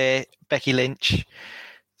Charlotte Flair, Becky Lynch,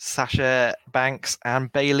 Sasha Banks,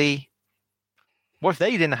 and Bayley. What if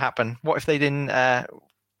they didn't happen? What if they didn't? Well,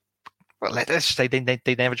 let's just say they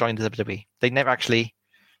never joined the WWE. They never actually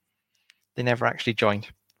joined.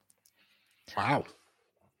 Wow.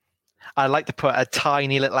 I'd like to put a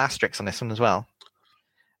tiny little asterisk on this one as well.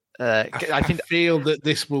 I feel that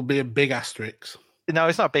this will be a big asterisk. No,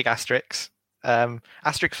 it's not a big asterisk.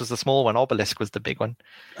 Asterisk was the small one. Obelisk was the big one.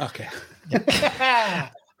 Okay.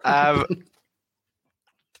 I've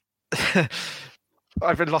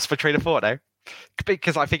lost my train of thought now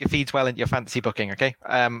because I think it feeds well into your fantasy booking. Okay.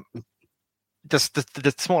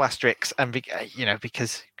 The small asterisks, and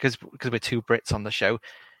because we're two Brits on the show,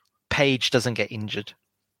 Paige doesn't get injured.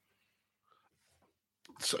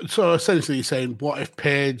 So essentially, you're saying, what if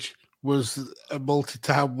Paige was a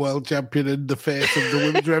multi-time world champion in the face of the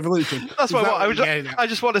women's revolution? That's what I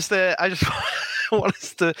just want us to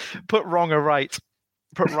put wrong or right.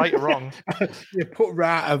 Put right or wrong. You put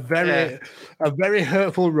right a very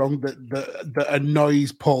hurtful wrong that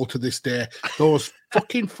annoys Paul to this day. Those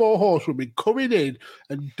fucking 4 horsewomen coming in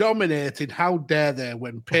and dominating. How dare they?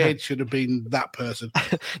 When Paige should have been that person.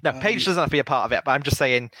 No, Paige doesn't have to be a part of it. But I'm just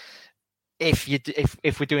saying, if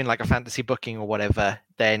we're doing like a fantasy booking or whatever,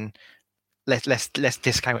 then let's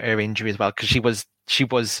discount her injury as well, because she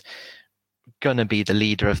was gonna be the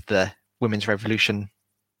leader of the women's revolution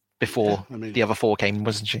before the other 4 came,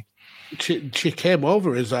 wasn't she? She came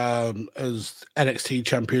over as NXT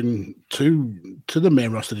champion to the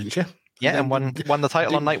main roster, didn't she? Yeah, and won the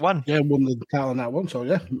title on night 1. Yeah, won the title on night 1. So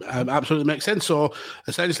yeah, absolutely makes sense. So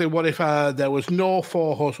essentially, what if there was no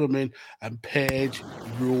 4 horsewomen and Paige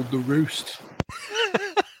ruled the roost?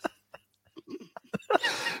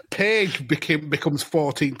 Paige becomes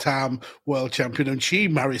 14-time world champion, and she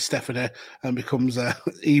marries Stephanie and becomes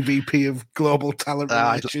EVP of Global Talent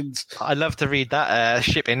Relations. I'd love to read that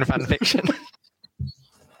shipping fan fiction.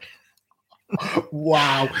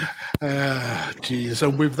 Wow. Jeez.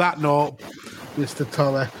 And with that note, Mr.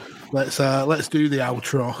 Tolle, let's do the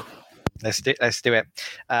outro. Let's do it.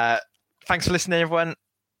 Thanks for listening, everyone.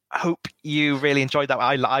 Hope you really enjoyed that.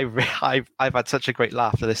 I've had such a great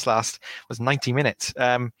laugh for this last 90 minutes.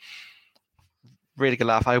 Really good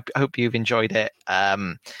laugh. I hope you've enjoyed it.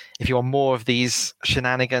 If you want more of these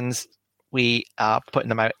shenanigans, we are putting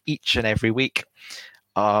them out each and every week.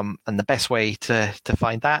 And the best way to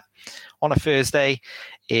find that on a Thursday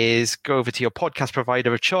is go over to your podcast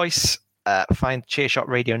provider of choice, find Chairshot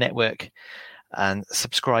Radio Network, and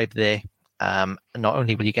subscribe there. Not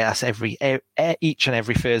only will you get us each and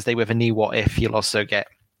every Thursday with a new What If, you'll also get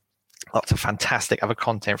lots of fantastic other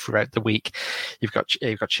content throughout the week. You've got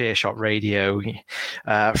Chairshot Radio,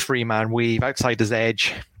 Free Man Weave, Outsider's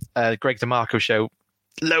Edge, Greg DeMarco Show,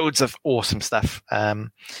 loads of awesome stuff.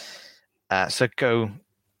 So go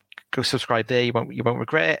subscribe there. You won't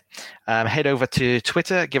regret it. Head over to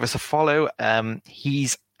Twitter, give us a follow.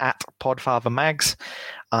 He's at Podfather Mags.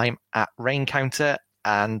 I'm at Rain Counter,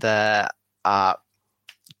 and our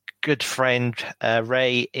good friend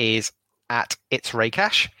Ray is at It's Ray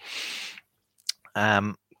Cash.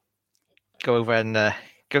 Go over and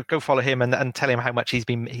go follow him and tell him how much he's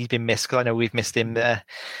been missed, because I know we've missed him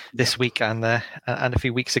this week and a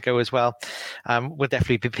few weeks ago as well. We'll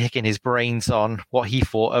definitely be picking his brains on what he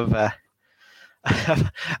thought of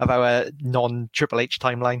our non-Triple H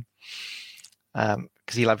timeline,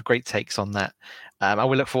 because he'll have great takes on that. I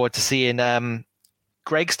will look forward to seeing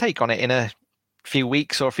Greg's take on it in a few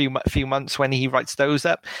weeks or a few months when he writes those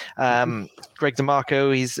up. Greg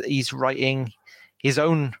DeMarco, he's writing his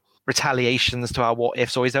own retaliations to our what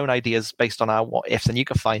ifs, or his own ideas based on our what ifs, and you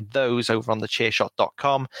can find those over on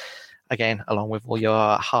thechairshot.com, again, along with all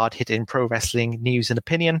your hard-hitting pro wrestling news and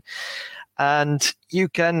opinion. And you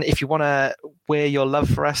can, if you want to wear your love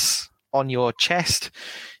for us on your chest,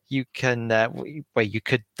 you can you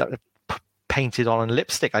could paint it on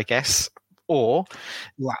lipstick, I guess, or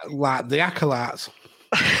like the acolytes.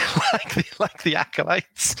 like the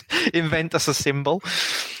acolytes, invent us a symbol.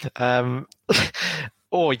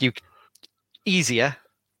 Or you could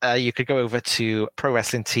go over to Pro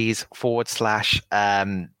Wrestling Tees / what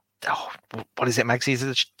is it, Magsy? Is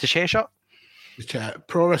it the Chair Shot?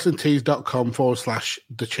 ProWrestlingTees.com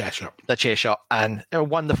 / The Chair Shot. The Chair Shot, and a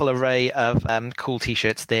wonderful array of cool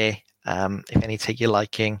t-shirts there. If any take your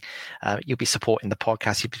liking, you'll be supporting the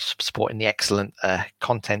podcast. You'll be supporting the excellent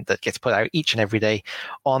content that gets put out each and every day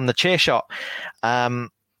on the Chair Shot. And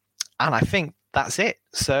I think that's it.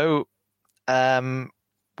 So we'll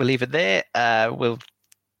leave it there. I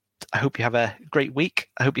hope you have a great week.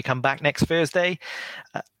 I hope you come back next Thursday.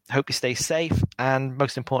 I hope you stay safe. And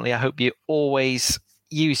most importantly, I hope you always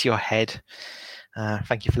use your head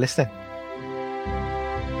Thank you for listening.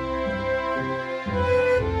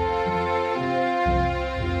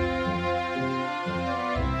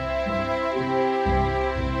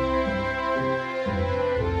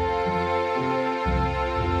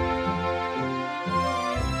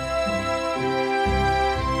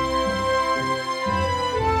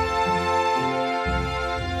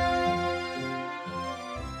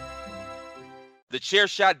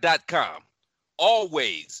 TheChairShot.com.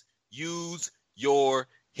 Always use your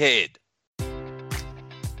head.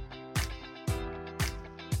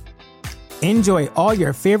 Enjoy all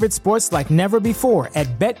your favorite sports like never before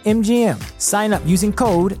at BetMGM. Sign up using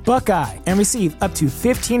code Buckeye and receive up to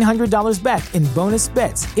 $1,500 back in bonus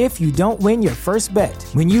bets if you don't win your first bet.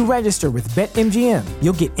 When you register with BetMGM,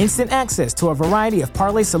 you'll get instant access to a variety of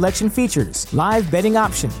parlay selection features, live betting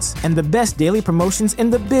options, and the best daily promotions in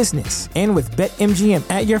the business. And with BetMGM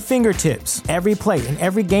at your fingertips, every play and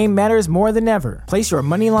every game matters more than ever. Place your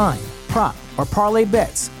money line, prop, or parlay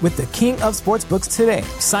bets with the king of sportsbooks today.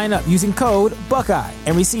 Sign up using code Buckeye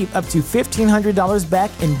and receive up to $1,500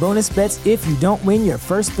 back in bonus bets if you don't win your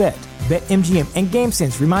first bet. BetMGM and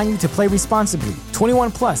GameSense remind you to play responsibly.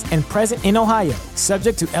 21 plus and present in Ohio,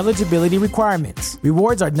 subject to eligibility requirements.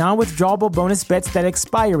 Rewards are non-withdrawable bonus bets that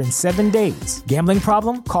expire in 7 days. Gambling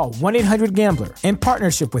problem? Call 1-800-GAMBLER. In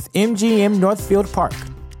partnership with MGM Northfield Park.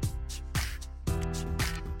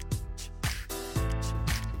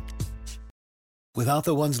 Without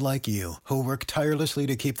the ones like you, who work tirelessly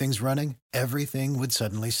to keep things running, everything would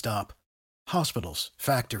suddenly stop. Hospitals,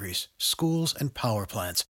 factories, schools, and power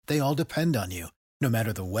plants, they all depend on you. No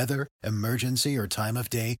matter the weather, emergency, or time of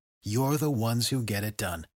day, you're the ones who get it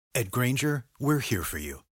done. At Grainger, we're here for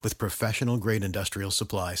you with professional-grade industrial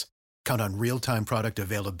supplies. Count on real-time product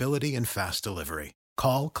availability and fast delivery.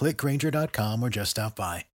 Call, click Grainger.com, or just stop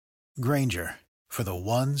by. Grainger, for the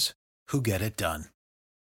ones who get it done.